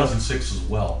was Donald Trump. 2006 as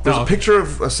well. There's Oh, a picture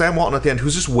of Sam Walton at the end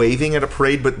who's just waving at a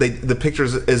parade, but the picture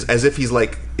is as if he's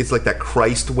like, it's like that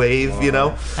Christ wave,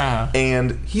 Uh-huh.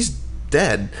 and he's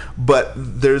dead. But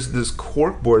there's this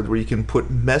corkboard where you can put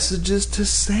messages to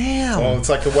Sam. Oh, it's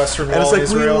like the Western Wall And it's in like,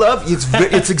 Israel. we love you.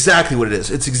 It's exactly what it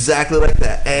is. It's exactly like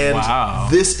that. And Wow.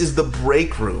 this is the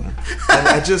break room. And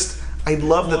I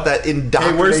love that Hey,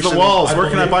 indoctrination. where's the walls? Where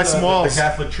can I buy some walls? The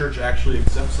Catholic Church actually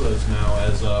accepts those now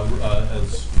as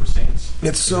for saints.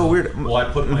 It's so weird. Well, I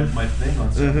put my thing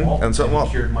on Sam Walton, And Sam and it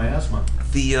Walton. cured my asthma.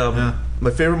 My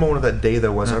favorite moment of that day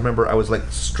though was I remember I was like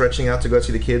stretching out to go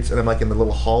see the kids, and I'm like in the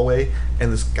little hallway,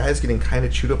 and this guy's getting kind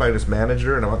of chewed up by his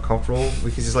manager, and I'm uncomfortable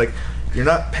because he's like, "You're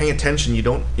not paying attention.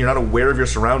 You're not aware of your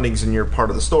surroundings, and you're part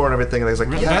of the store and everything." And I was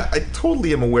like, "Yeah, I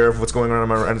totally am aware of what's going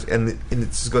on." And it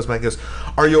just goes back and goes,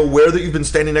 "Are you aware that you've been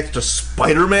standing next to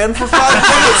Spider-Man for 5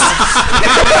 minutes?"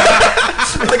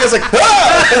 And the guy's like,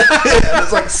 "Ah!" And I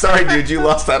was like, "Sorry, dude, you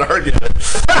lost that argument."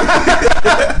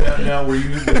 Now, were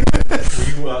you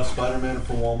Spider-Man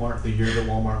for Walmart the year that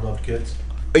Walmart loved kids?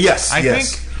 Yes, I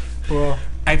yes.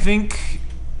 think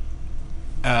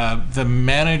the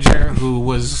manager who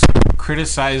was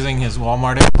criticizing his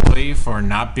Walmart employee for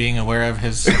not being aware of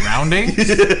his surroundings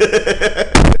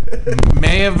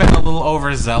may have been a little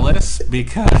overzealous,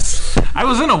 because I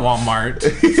was in a Walmart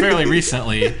fairly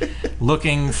recently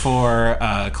looking for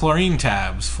chlorine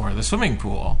tabs for the swimming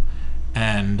pool,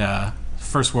 and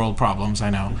first world problems, I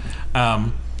know.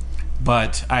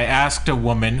 But I asked a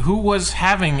woman who was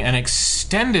having an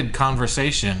extended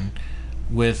conversation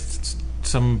with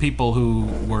some people who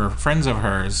were friends of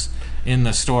hers in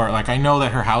the store. Like, I know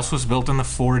that her house was built in the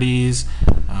 40s.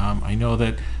 I know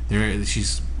that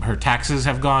she's her taxes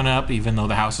have gone up, even though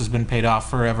the house has been paid off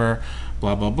forever.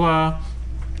 Blah blah blah.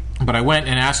 But I went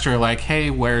and asked her, like, "Hey,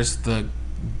 where's the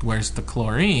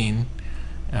chlorine?"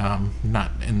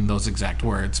 Not in those exact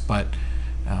words, but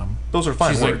Those are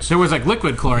fine she's words. like, "There was like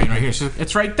liquid chlorine right here." She's like,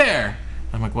 "It's right there."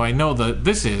 I'm like, "Well, I know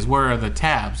this is. Where are the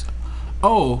tabs?"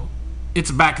 "Oh,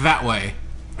 it's back that way."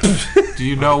 "Do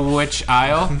you know which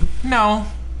aisle?" "No."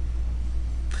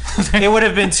 It would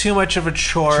have been too much of a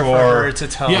chore for her to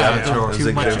tell Yeah, me. chore.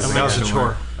 Too much of a That was a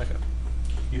chore.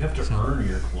 You have to earn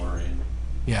your chlorine.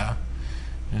 Yeah,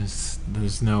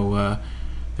 there's no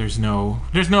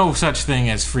such thing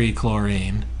as free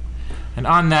chlorine. And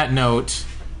on that note,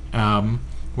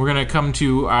 we're gonna come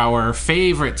to our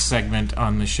favorite segment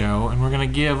on the show, and we're gonna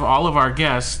give all of our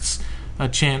guests a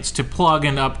chance to plug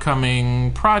an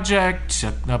upcoming project,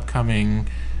 an upcoming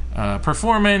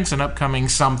performance, an upcoming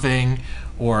something,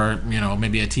 or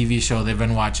maybe a TV show they've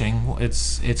been watching.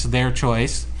 It's their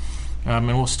choice, and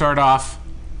we'll start off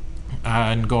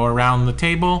and go around the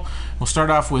table. We'll start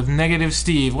off with Negative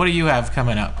Steve. What do you have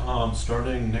coming up?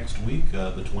 Starting next week,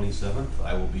 the 27th,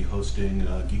 I will be hosting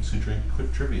Geeks Who Drink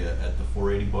Quick Trivia at the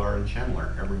 480 Bar in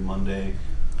Chandler every Monday,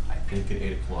 I think at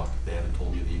 8 o'clock. They haven't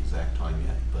told me the exact time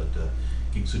yet, but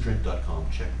geekswhodrink.com.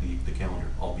 Check the calendar.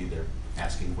 I'll be there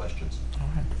asking questions. All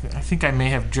right. I think I may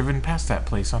have driven past that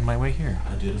place on my way here.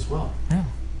 I did as well. Yeah.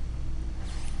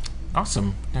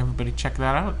 Awesome. Everybody check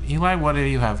that out. Eli, what do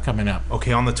you have coming up?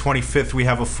 Okay, on the 25th, we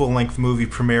have a full-length movie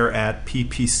premiere at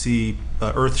PPC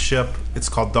Earthship. It's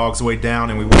called Dogs Way Down,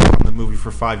 and we worked on the movie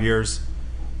for 5 years.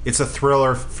 It's a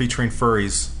thriller featuring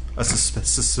furries, a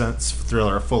suspense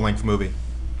thriller, a full-length movie.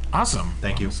 Awesome.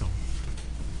 Thank you. Awesome.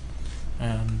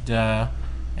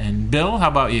 And Bill, how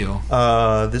about you?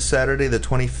 This Saturday, the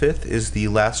 25th, is the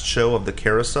last show of The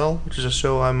Carousel, which is a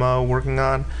show I'm working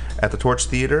on at the Torch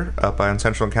Theater up on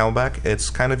Central and Camelback. It's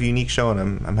kind of a unique show,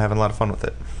 and I'm having a lot of fun with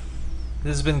it.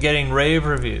 This has been getting rave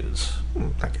reviews.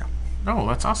 Thank you. Oh,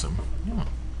 that's awesome. Yeah.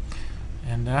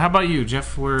 And how about you,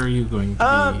 Jeff? Where are you going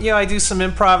to be? I do some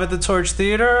improv at the Torch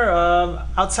Theater.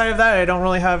 Outside of that, I don't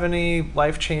really have any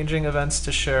life-changing events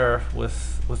to share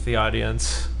with the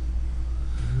audience.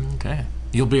 Okay.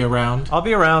 You'll be around? I'll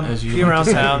be around. As you Be around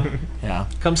town. Yeah.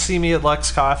 Come see me at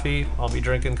Lux Coffee. I'll be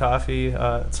drinking coffee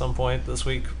at some point this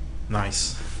week.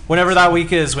 Nice. Whenever that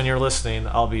week is, when you're listening,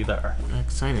 I'll be there.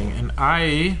 Exciting. And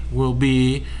I will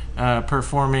be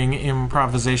performing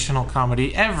improvisational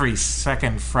comedy every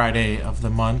second Friday of the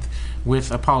month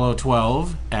with Apollo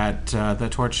 12 at the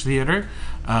Torch Theater.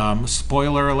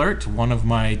 Spoiler alert, one of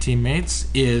my teammates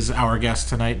is our guest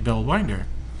tonight, Bill Winder.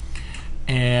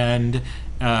 And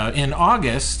in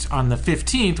August, on the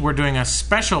 15th, we're doing a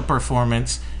special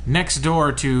performance next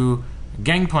door to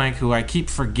Gangplank, who I keep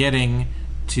forgetting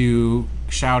to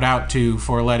shout out to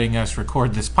for letting us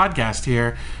record this podcast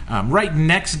here. Right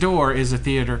next door is a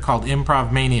theater called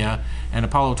Improv Mania, and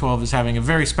Apollo 12 is having a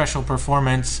very special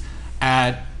performance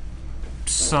at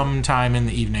some time in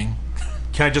the evening.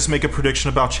 Can I just make a prediction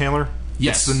about Chandler?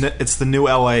 Yes. It's the new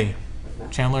LA.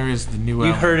 Chandler is the new...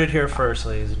 You heard it here first,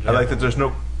 ladies and I gentlemen. like that there's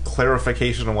no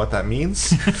clarification on what that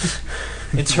means.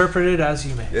 Interpret it as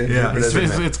you may. Yeah.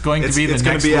 It's going to be the it's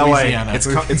next gonna be Louisiana.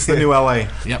 LA. It's the new LA.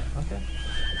 Yep. Okay.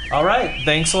 All right.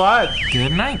 Thanks a lot.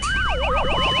 Good night.